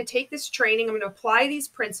 I'm going to take this training. I'm going to apply these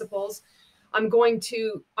principles. I'm going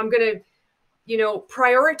to,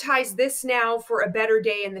 prioritize this now for a better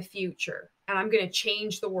day in the future. And I'm going to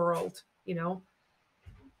change the world,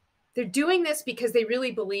 They're doing this because they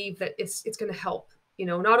really believe that it's going to help,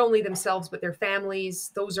 not only themselves, but their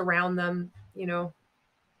families, those around them, in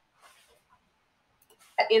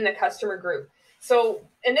the customer group. So,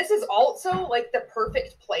 and this is also the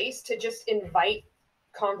perfect place to just invite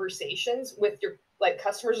conversations with your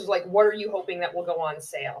customers. Is what are you hoping that will go on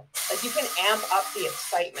sale? You can amp up the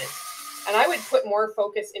excitement. And I would put more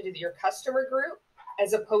focus into your customer group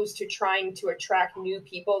as opposed to trying to attract new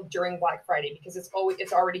people during Black Friday, because it's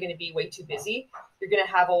already going to be way too busy. You're going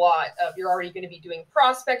to have you're already going to be doing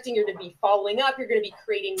prospecting. You're going to be following up. You're going to be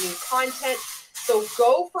creating new content. So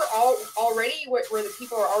go for already where the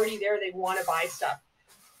people are already there. They want to buy stuff.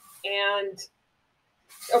 And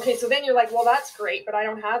okay, so then you're well, that's great, but I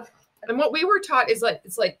don't have. And what we were taught is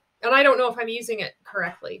and I don't know if I'm using it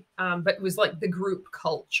correctly, but it was the group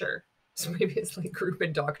culture. So maybe it's group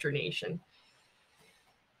indoctrination.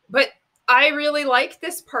 But I really like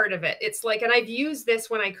this part of it. It's like, and I've used this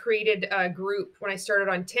when I created a group, when I started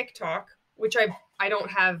on TikTok, which I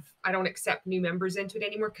don't accept new members into it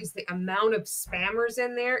anymore because the amount of spammers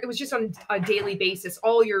in there, it was just on a daily basis.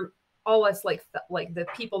 All us like the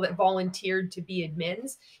people that volunteered to be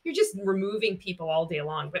admins, you're just removing people all day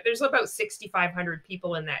long. But there's about 6,500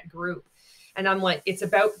 people in that group. And I'm like, it's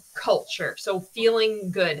about culture. So feeling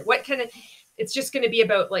good. It's just going to be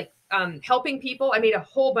about like helping people. I made a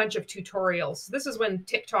whole bunch of tutorials. This is when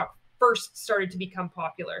TikTok first started to become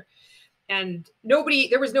popular. And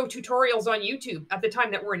there was no tutorials on YouTube at the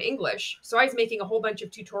time that were in English. So I was making a whole bunch of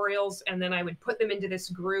tutorials and then I would put them into this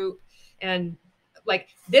group and like,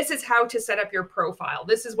 this is how to set up your profile.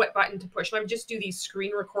 This is what button to push. And I would just do these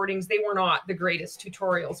screen recordings. They were not the greatest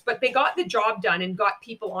tutorials, but they got the job done and got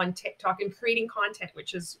people on TikTok and creating content,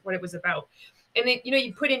 which is what it was about. And it,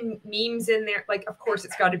 you put in memes in there. Like, of course,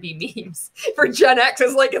 it's got to be memes. For Gen X,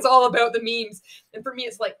 it's all about the memes. And for me,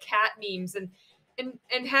 it's like cat memes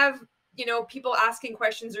and have, people asking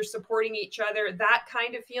questions or supporting each other, that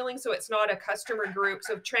kind of feeling. So it's not a customer group.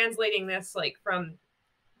 So translating this like from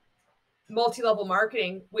multi-level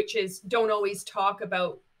marketing, which is don't always talk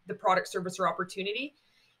about the product, service, or opportunity.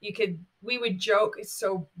 We would joke, it's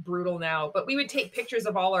so brutal now, but we would take pictures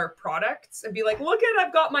of all our products and be like, look at,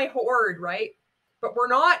 I've got my horde, right? But we're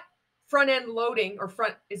not front end loading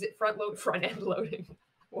front end loading,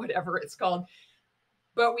 whatever it's called.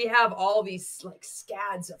 But we have all these like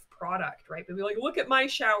scads of product, right? But we like, look at my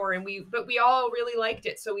shower. But we all really liked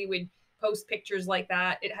it. So we would post pictures like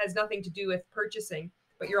that. It has nothing to do with purchasing,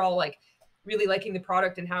 but you're all like really liking the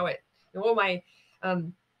product and how it,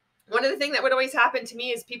 one of the things that would always happen to me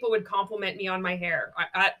is people would compliment me on my hair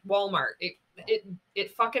at Walmart.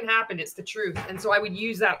 It fucking happened. It's the truth. And so I would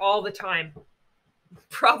use that all the time.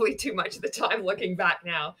 Probably too much of the time looking back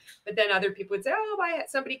now, but then other people would say, oh,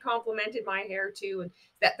 somebody complimented my hair too. And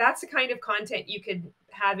that's the kind of content you could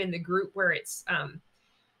have in the group where it's,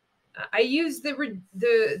 I use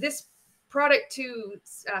this product to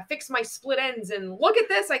fix my split ends and look at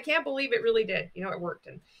this. I can't believe it really did. It worked.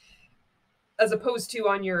 And as opposed to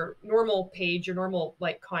on your normal page, your normal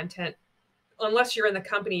like content, unless you're in the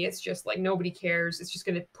company, it's just like, nobody cares. It's just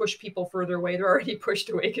going to push people further away. They're already pushed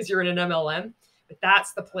away because you're in an MLM. But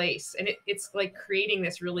that's the place. And it's like creating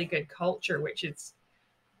this really good culture, which it's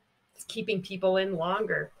keeping people in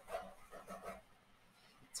longer.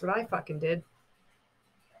 That's what I fucking did.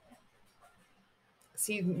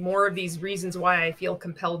 See more of these reasons why I feel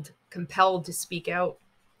compelled to speak out.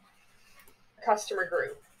 Customer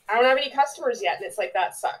group. I don't have any customers yet. And it's like,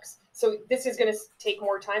 that sucks. So this is going to take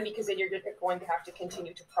more time because then you're going to have to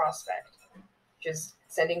continue to prospect, just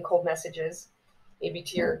sending cold messages, maybe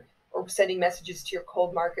or sending messages to your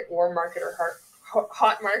cold market, warm market, or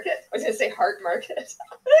hot market. I was going to say heart market.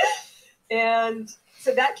 And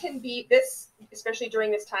so that can be this, especially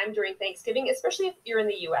during this time, during Thanksgiving, especially if you're in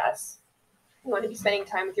the US, you want to be spending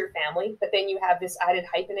time with your family, but then you have this added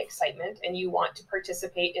hype and excitement and you want to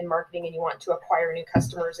participate in marketing and you want to acquire new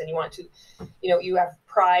customers and you want to, you have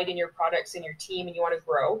pride in your products and your team and you want to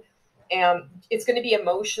grow. And it's going to be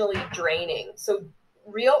emotionally draining. So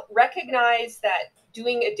recognize that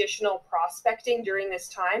doing additional prospecting during this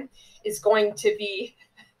time is going to be,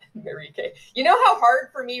 Mary Kay, you know how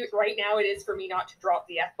hard for me right now it is for me not to drop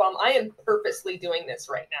the F-bomb? I am purposely doing this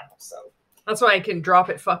right now. So that's why I can drop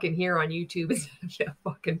it fucking here on YouTube. Yeah,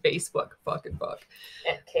 fucking Facebook. Fucking fuck.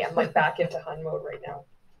 Okay, I'm like back into Hun mode right now.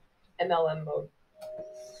 MLM mode.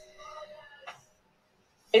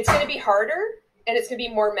 It's going to be harder. And it's going to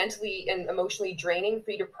be more mentally and emotionally draining for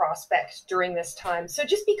you to prospect during this time. So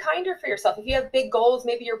just be kinder for yourself. If you have big goals,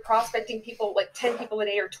 maybe you're prospecting people like 10 people a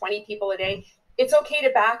day or 20 people a day. It's okay to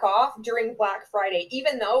back off during Black Friday,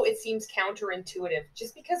 even though it seems counterintuitive,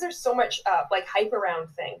 just because there's so much like hype around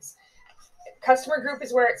things. Customer group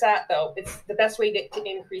is where it's at, though. It's the best way to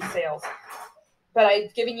increase sales. But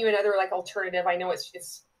I've given you another like alternative. I know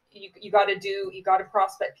it's you got to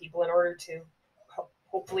prospect people in order to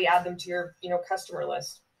hopefully add them to your, customer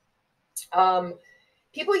list.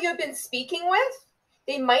 People you have been speaking with,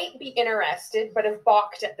 they might be interested, but have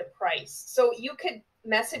balked at the price. So you could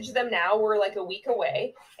message them now. We're like a week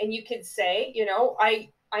away. And you could say,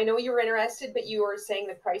 I know you were interested, but you were saying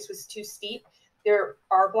the price was too steep. There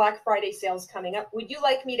are Black Friday sales coming up. Would you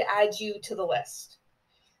like me to add you to the list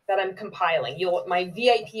that I'm compiling? My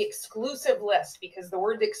VIP exclusive list, because the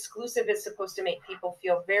word exclusive is supposed to make people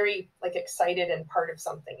feel very like excited and part of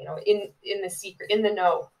something, in the secret, in the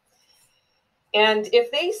know. And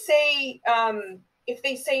if they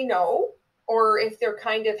say no, or if they're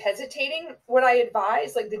kind of hesitating, what I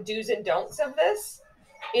advise, like the do's and don'ts of this,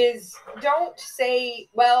 is don't say,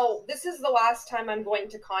 well, this is the last time I'm going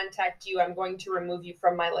to contact you. I'm going to remove you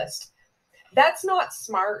from my list. That's not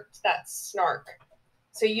smart. That's snark.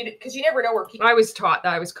 So because you never know where people. I was taught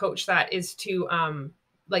that, I was coached that, is to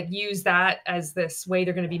like use that as this way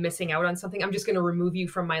they're going to be missing out on something. I'm just going to remove you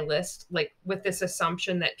from my list, like with this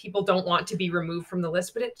assumption that people don't want to be removed from the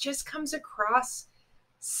list, but it just comes across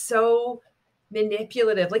so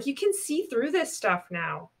manipulative. Like you can see through this stuff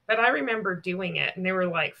now, but I remember doing it and they were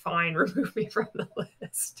like, fine, remove me from the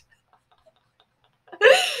list.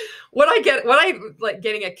 What I like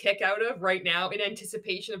getting a kick out of right now in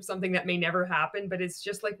anticipation of something that may never happen, but it's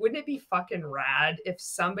just like, wouldn't it be fucking rad if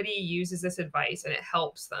somebody uses this advice and it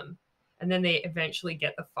helps them and then they eventually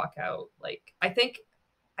get the fuck out? Like, I think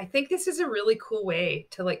this is a really cool way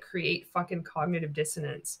to like create fucking cognitive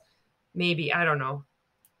dissonance. Maybe, I don't know.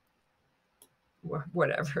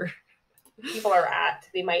 Whatever. People are at,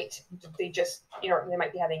 they might be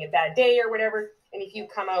having a bad day or whatever. And if you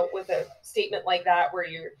come out with a statement like that, where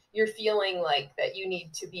you're feeling like that you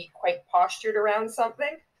need to be quite postured around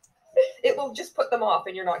something, it will just put them off,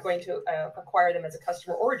 and you're not going to acquire them as a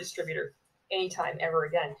customer or a distributor anytime ever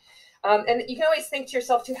again. And you can always think to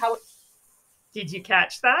yourself too, how did you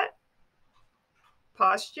catch that?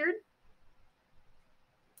 Postured?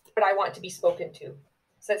 But I want to be spoken to.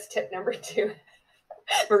 So that's tip number 2.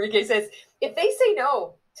 Marike says, if they say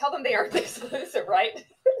no, tell them they aren't exclusive, right?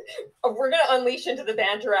 We're going to unleash into the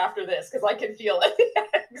banter after this because I can feel it.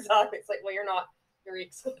 Exactly. It's like, well, you're not very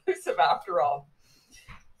exclusive after all.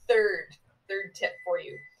 Third tip for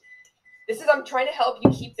you. I'm trying to help you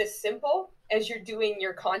keep this simple as you're doing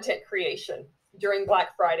your content creation during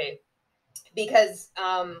Black Friday. Because,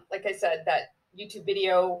 like I said, that YouTube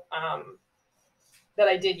video that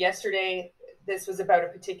I did yesterday, this was about a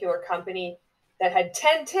particular company that had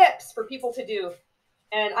 10 tips for people to do.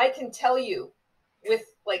 And I can tell you with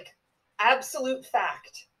like absolute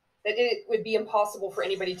fact that it would be impossible for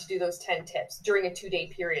anybody to do those 10 tips during a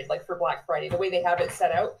 2-day period, like for Black Friday, the way they have it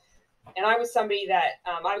set out. And I was somebody that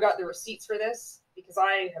I've got the receipts for this because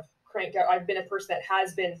I have cranked out. I've been a person that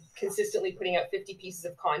has been consistently putting out 50 pieces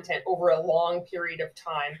of content over a long period of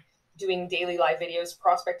time, doing daily live videos,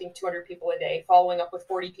 prospecting 200 people a day, following up with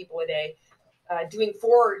 40 people a day, doing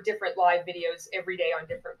 4 different live videos every day on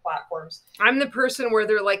different platforms. I'm the person where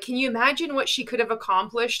they're like, can you imagine what she could have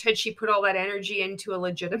accomplished had she put all that energy into a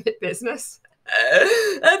legitimate business?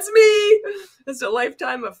 That's me. That's a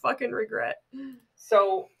lifetime of fucking regret.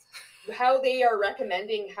 So how they are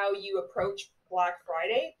recommending how you approach Black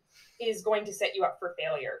Friday is going to set you up for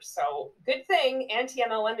failure. So good thing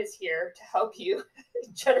Anti-MLM is here to help you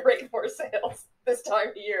generate more sales this time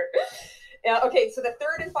of year. Okay, so the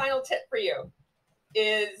third and final tip for you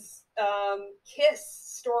is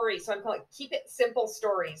KISS stories. So I'm calling it keep it simple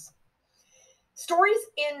stories. Stories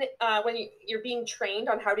in when you're being trained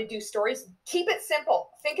on how to do stories, keep it simple.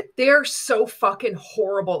 They're so fucking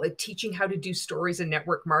horrible at teaching how to do stories in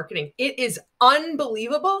network marketing. It is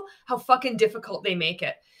unbelievable how fucking difficult they make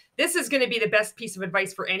it. This is going to be the best piece of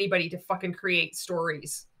advice for anybody to fucking create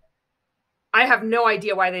stories. I have no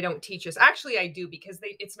idea why they don't teach us. Actually, I do, because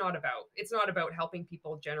it's not about helping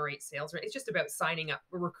people generate sales. It's just about signing up,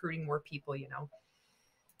 recruiting more people, you know.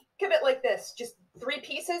 Think of it like this, just 3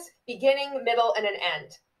 pieces, beginning, middle, and an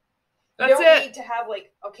end. You That's don't it. need to have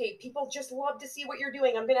like, okay, people just love to see what you're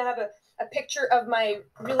doing. I'm going to have a picture of my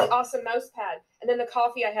really awesome mouse pad and then the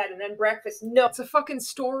coffee I had and then breakfast. No. It's a fucking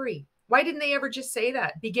story. Why didn't they ever just say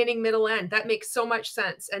that? Beginning, middle, end. That makes so much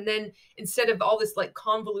sense. And then instead of all this like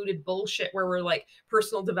convoluted bullshit where we're like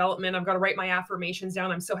personal development, I've got to write my affirmations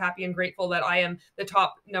down. I'm so happy and grateful that I am the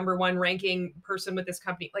top #1 ranking person with this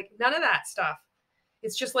company. Like none of that stuff.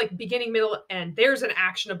 It's just like beginning, middle, end. There's an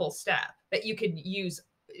actionable step that you could use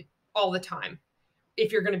all the time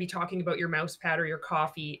if you're going to be talking about your mouse pad or your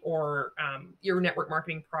coffee or your network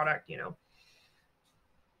marketing product, you know.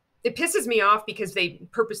 It pisses me off because they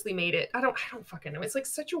purposely made it. I don't fucking know. It's like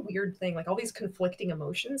such a weird thing, like all these conflicting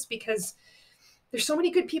emotions, because there's so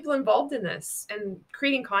many good people involved in this, and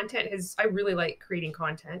creating content I really like creating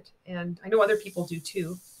content, and I know other people do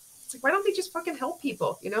too. It's like, why don't they just fucking help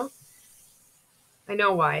people, you know? I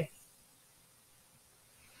know why.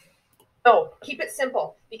 Oh, keep it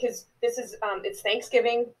simple, because this is, it's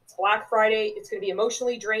Thanksgiving, it's Black Friday, it's going to be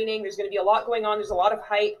emotionally draining. There's going to be a lot going on. There's a lot of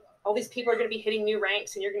hype. All these people are going to be hitting new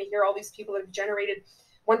ranks, and you're going to hear all these people that have generated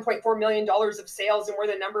 $1.4 million of sales, and we're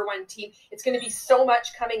the #1 team. It's going to be so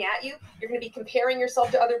much coming at you. You're going to be comparing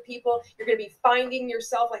yourself to other people. You're going to be finding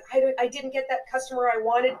yourself like, I didn't get that customer I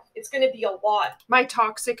wanted. It's going to be a lot. My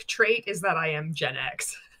toxic trait is that I am Gen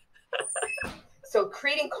X. So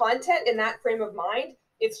creating content in that frame of mind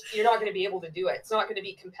you're not going to be able to do it. It's not going to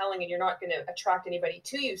be compelling, and you're not going to attract anybody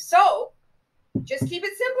to you. So just keep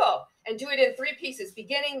it simple and do it in 3 pieces: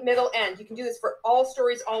 beginning, middle, end. You can do this for all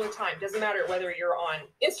stories all the time. Doesn't matter whether you're on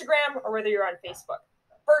Instagram or whether you're on Facebook.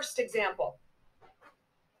 First example.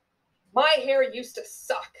 My hair used to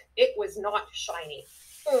suck. It was not shiny.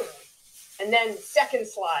 And then second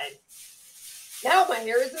slide. Now my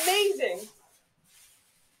hair is amazing.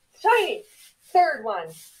 Shiny. Third one.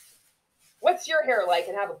 What's your hair like?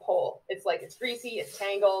 And have a poll. It's like, it's greasy, it's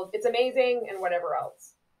tangled, it's amazing, and whatever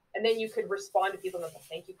else. And then you could respond to people and say,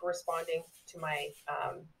 thank you for responding to my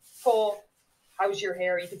poll. How's your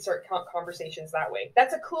hair? You could start conversations that way.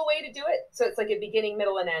 That's a cool way to do it. So it's like a beginning,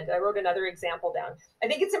 middle, and end. I wrote another example down. I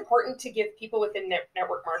think it's important to give people within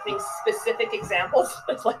network marketing specific examples.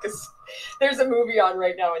 It's like there's a movie on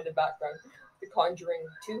right now in the background, The Conjuring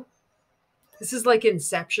 2. This is like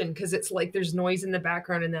Inception, because it's like there's noise in the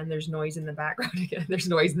background and then there's noise in the background again. There's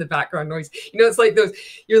noise in the background, noise. You know, it's like those,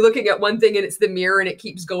 you're looking at one thing and it's the mirror and it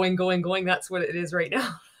keeps going, going, going. That's what it is right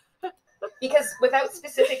now. Because without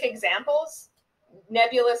specific examples,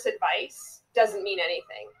 nebulous advice doesn't mean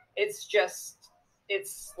anything.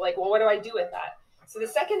 It's like, well, what do I do with that? So the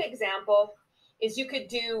second example is you could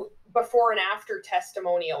do before and after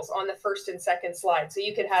testimonials on the first and second slide. So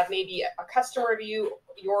you could have maybe a customer review,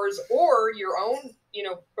 yours or your own, you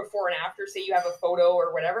know, before and after. Say you have a photo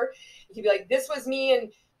or whatever. You could be like, this was me in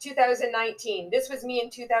 2019. This was me in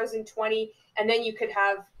 2020. And then you could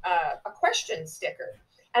have a question sticker.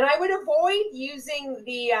 And I would avoid using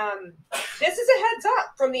the, this is a heads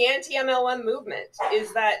up from the anti-MLM movement,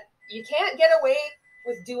 is that you can't get away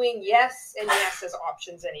with doing yes and yes as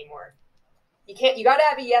options anymore. You got to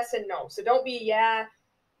have a yes and no. So don't be yeah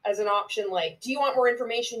as an option like, do you want more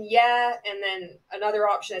information? Yeah. And then another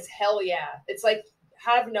option is hell yeah. It's like,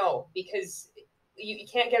 have no, because you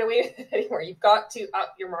can't get away with it anymore. You've got to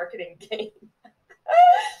up your marketing game.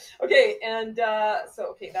 Okay. And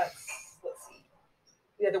okay, that's, let's see.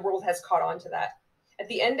 Yeah, the world has caught on to that. At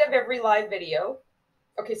the end of every live video,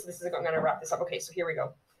 okay, so this is, I'm going to wrap this up. Okay, so here we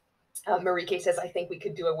go. Marike says, I think we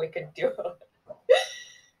could do a wicked duo.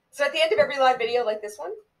 So at the end of every live video like this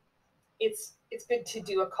one, it's good to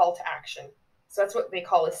do a call to action. So that's what they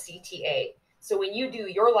call a CTA. So when you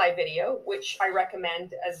do your live video, which I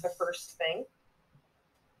recommend as the first thing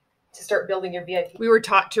to start building your VIP. We were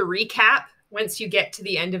taught to recap once you get to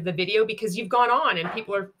the end of the video, because you've gone on and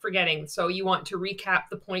people are forgetting. So you want to recap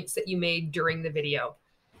the points that you made during the video.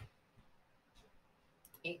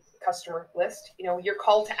 Customer list, you know, your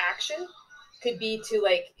call to action could be to,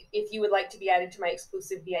 like, if you would like to be added to my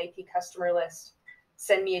exclusive VIP customer list,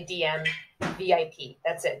 send me a DM VIP.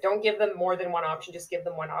 That's it. Don't give them more than one option. Just give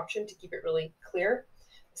them one option to keep it really clear.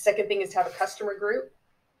 The second thing is to have a customer group.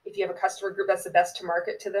 If you have a customer group, that's the best to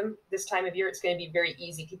market to them. This time of year, it's going to be very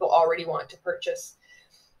easy. People already want to purchase.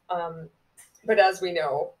 But as we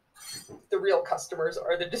know, the real customers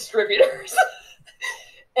are the distributors.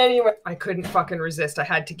 Anyway. I couldn't fucking resist. I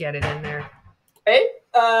had to get it in there. Okay.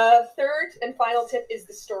 Third and final tip is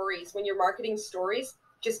the stories. When you're marketing stories,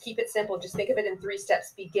 just keep it simple. Just think of it in 3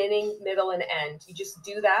 steps: beginning, middle, and end. You just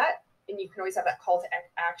do that, and you can always have that call to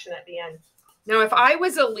action at the end. Now, if I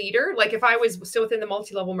was a leader, like if I was still within the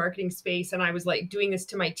multi-level marketing space and I was like doing this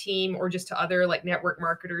to my team or just to other like network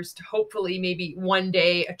marketers to hopefully maybe one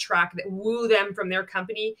day woo them from their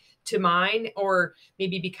company to mine, or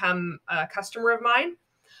maybe become a customer of mine,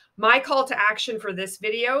 my call to action for this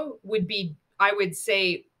video would be, I would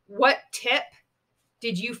say, what tip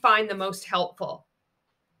did you find the most helpful?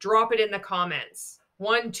 Drop it in the comments.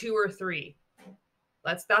 1, 2, or 3.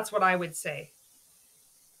 That's what I would say.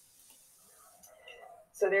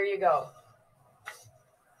 So there you go.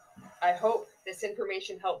 I hope this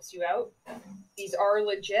information helps you out. These are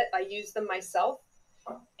legit. I use them myself.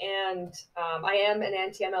 And I am an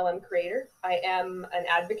anti-MLM creator. I am an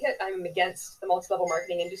advocate. I'm against the multi-level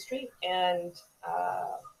marketing industry. And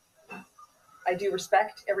I do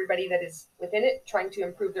respect everybody that is within it, trying to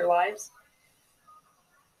improve their lives.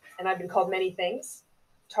 And I've been called many things: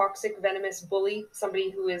 toxic, venomous, bully,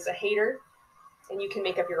 somebody who is a hater. And you can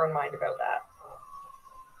make up your own mind about that.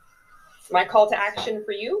 My call to action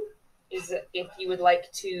for you is, if you would like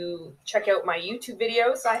to check out my YouTube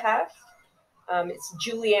videos I have, it's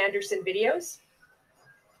Julie Anderson Videos.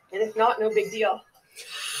 And if not, no big deal.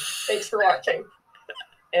 Thanks for watching.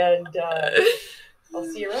 And I'll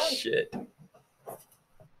see you around. Shit.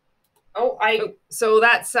 So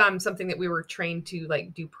that's something that we were trained to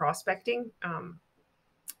like do prospecting.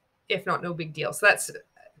 If not, no big deal. So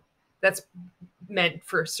that's meant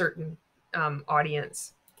for a certain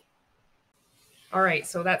audience. All right,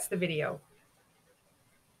 so that's the video.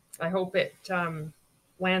 I hope it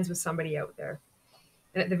lands with somebody out there.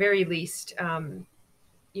 And at the very least,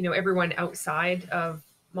 you know, everyone outside of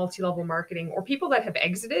multi-level marketing or people that have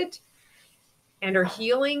exited and are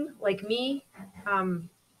healing like me,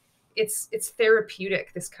 it's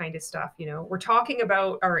therapeutic, this kind of stuff. You know, we're talking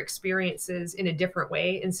about our experiences in a different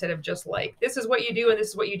way instead of just like, this is what you do and this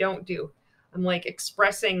is what you don't do. I'm like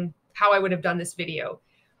expressing how I would have done this video.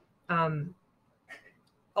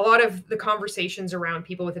 A lot of the conversations around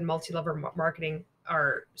people within multi-level marketing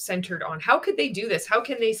are centered on how could they do this? How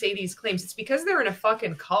can they say these claims? It's because they're in a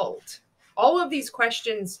fucking cult. All of these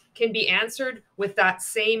questions can be answered with that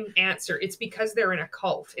same answer. It's because they're in a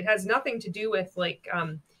cult. It has nothing to do with like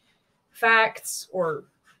facts or,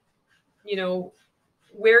 you know,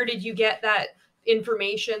 where did you get that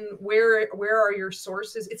information? Where are your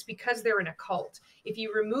sources? It's because they're in a cult. If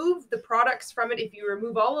you remove the products from it, if you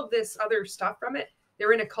remove all of this other stuff from it,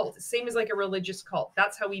 they're in a cult. The same as like a religious cult.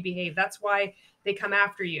 That's how we behave. That's why they come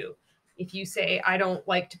after you. If you say, I don't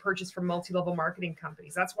like to purchase from multi-level marketing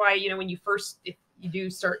companies. That's why, you know, when you first, if you do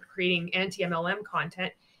start creating anti-MLM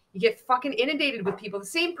content, you get fucking inundated with people, the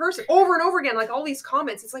same person over and over again, like all these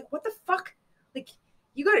comments. It's like, what the fuck? Like,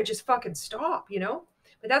 you got to just fucking stop, you know?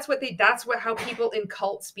 But that's how people in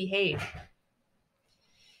cults behave.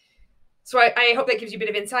 So I hope that gives you a bit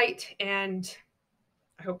of insight, and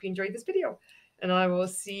I hope you enjoyed this video, and I will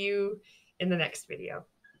see you in the next video.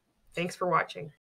 Thanks for watching.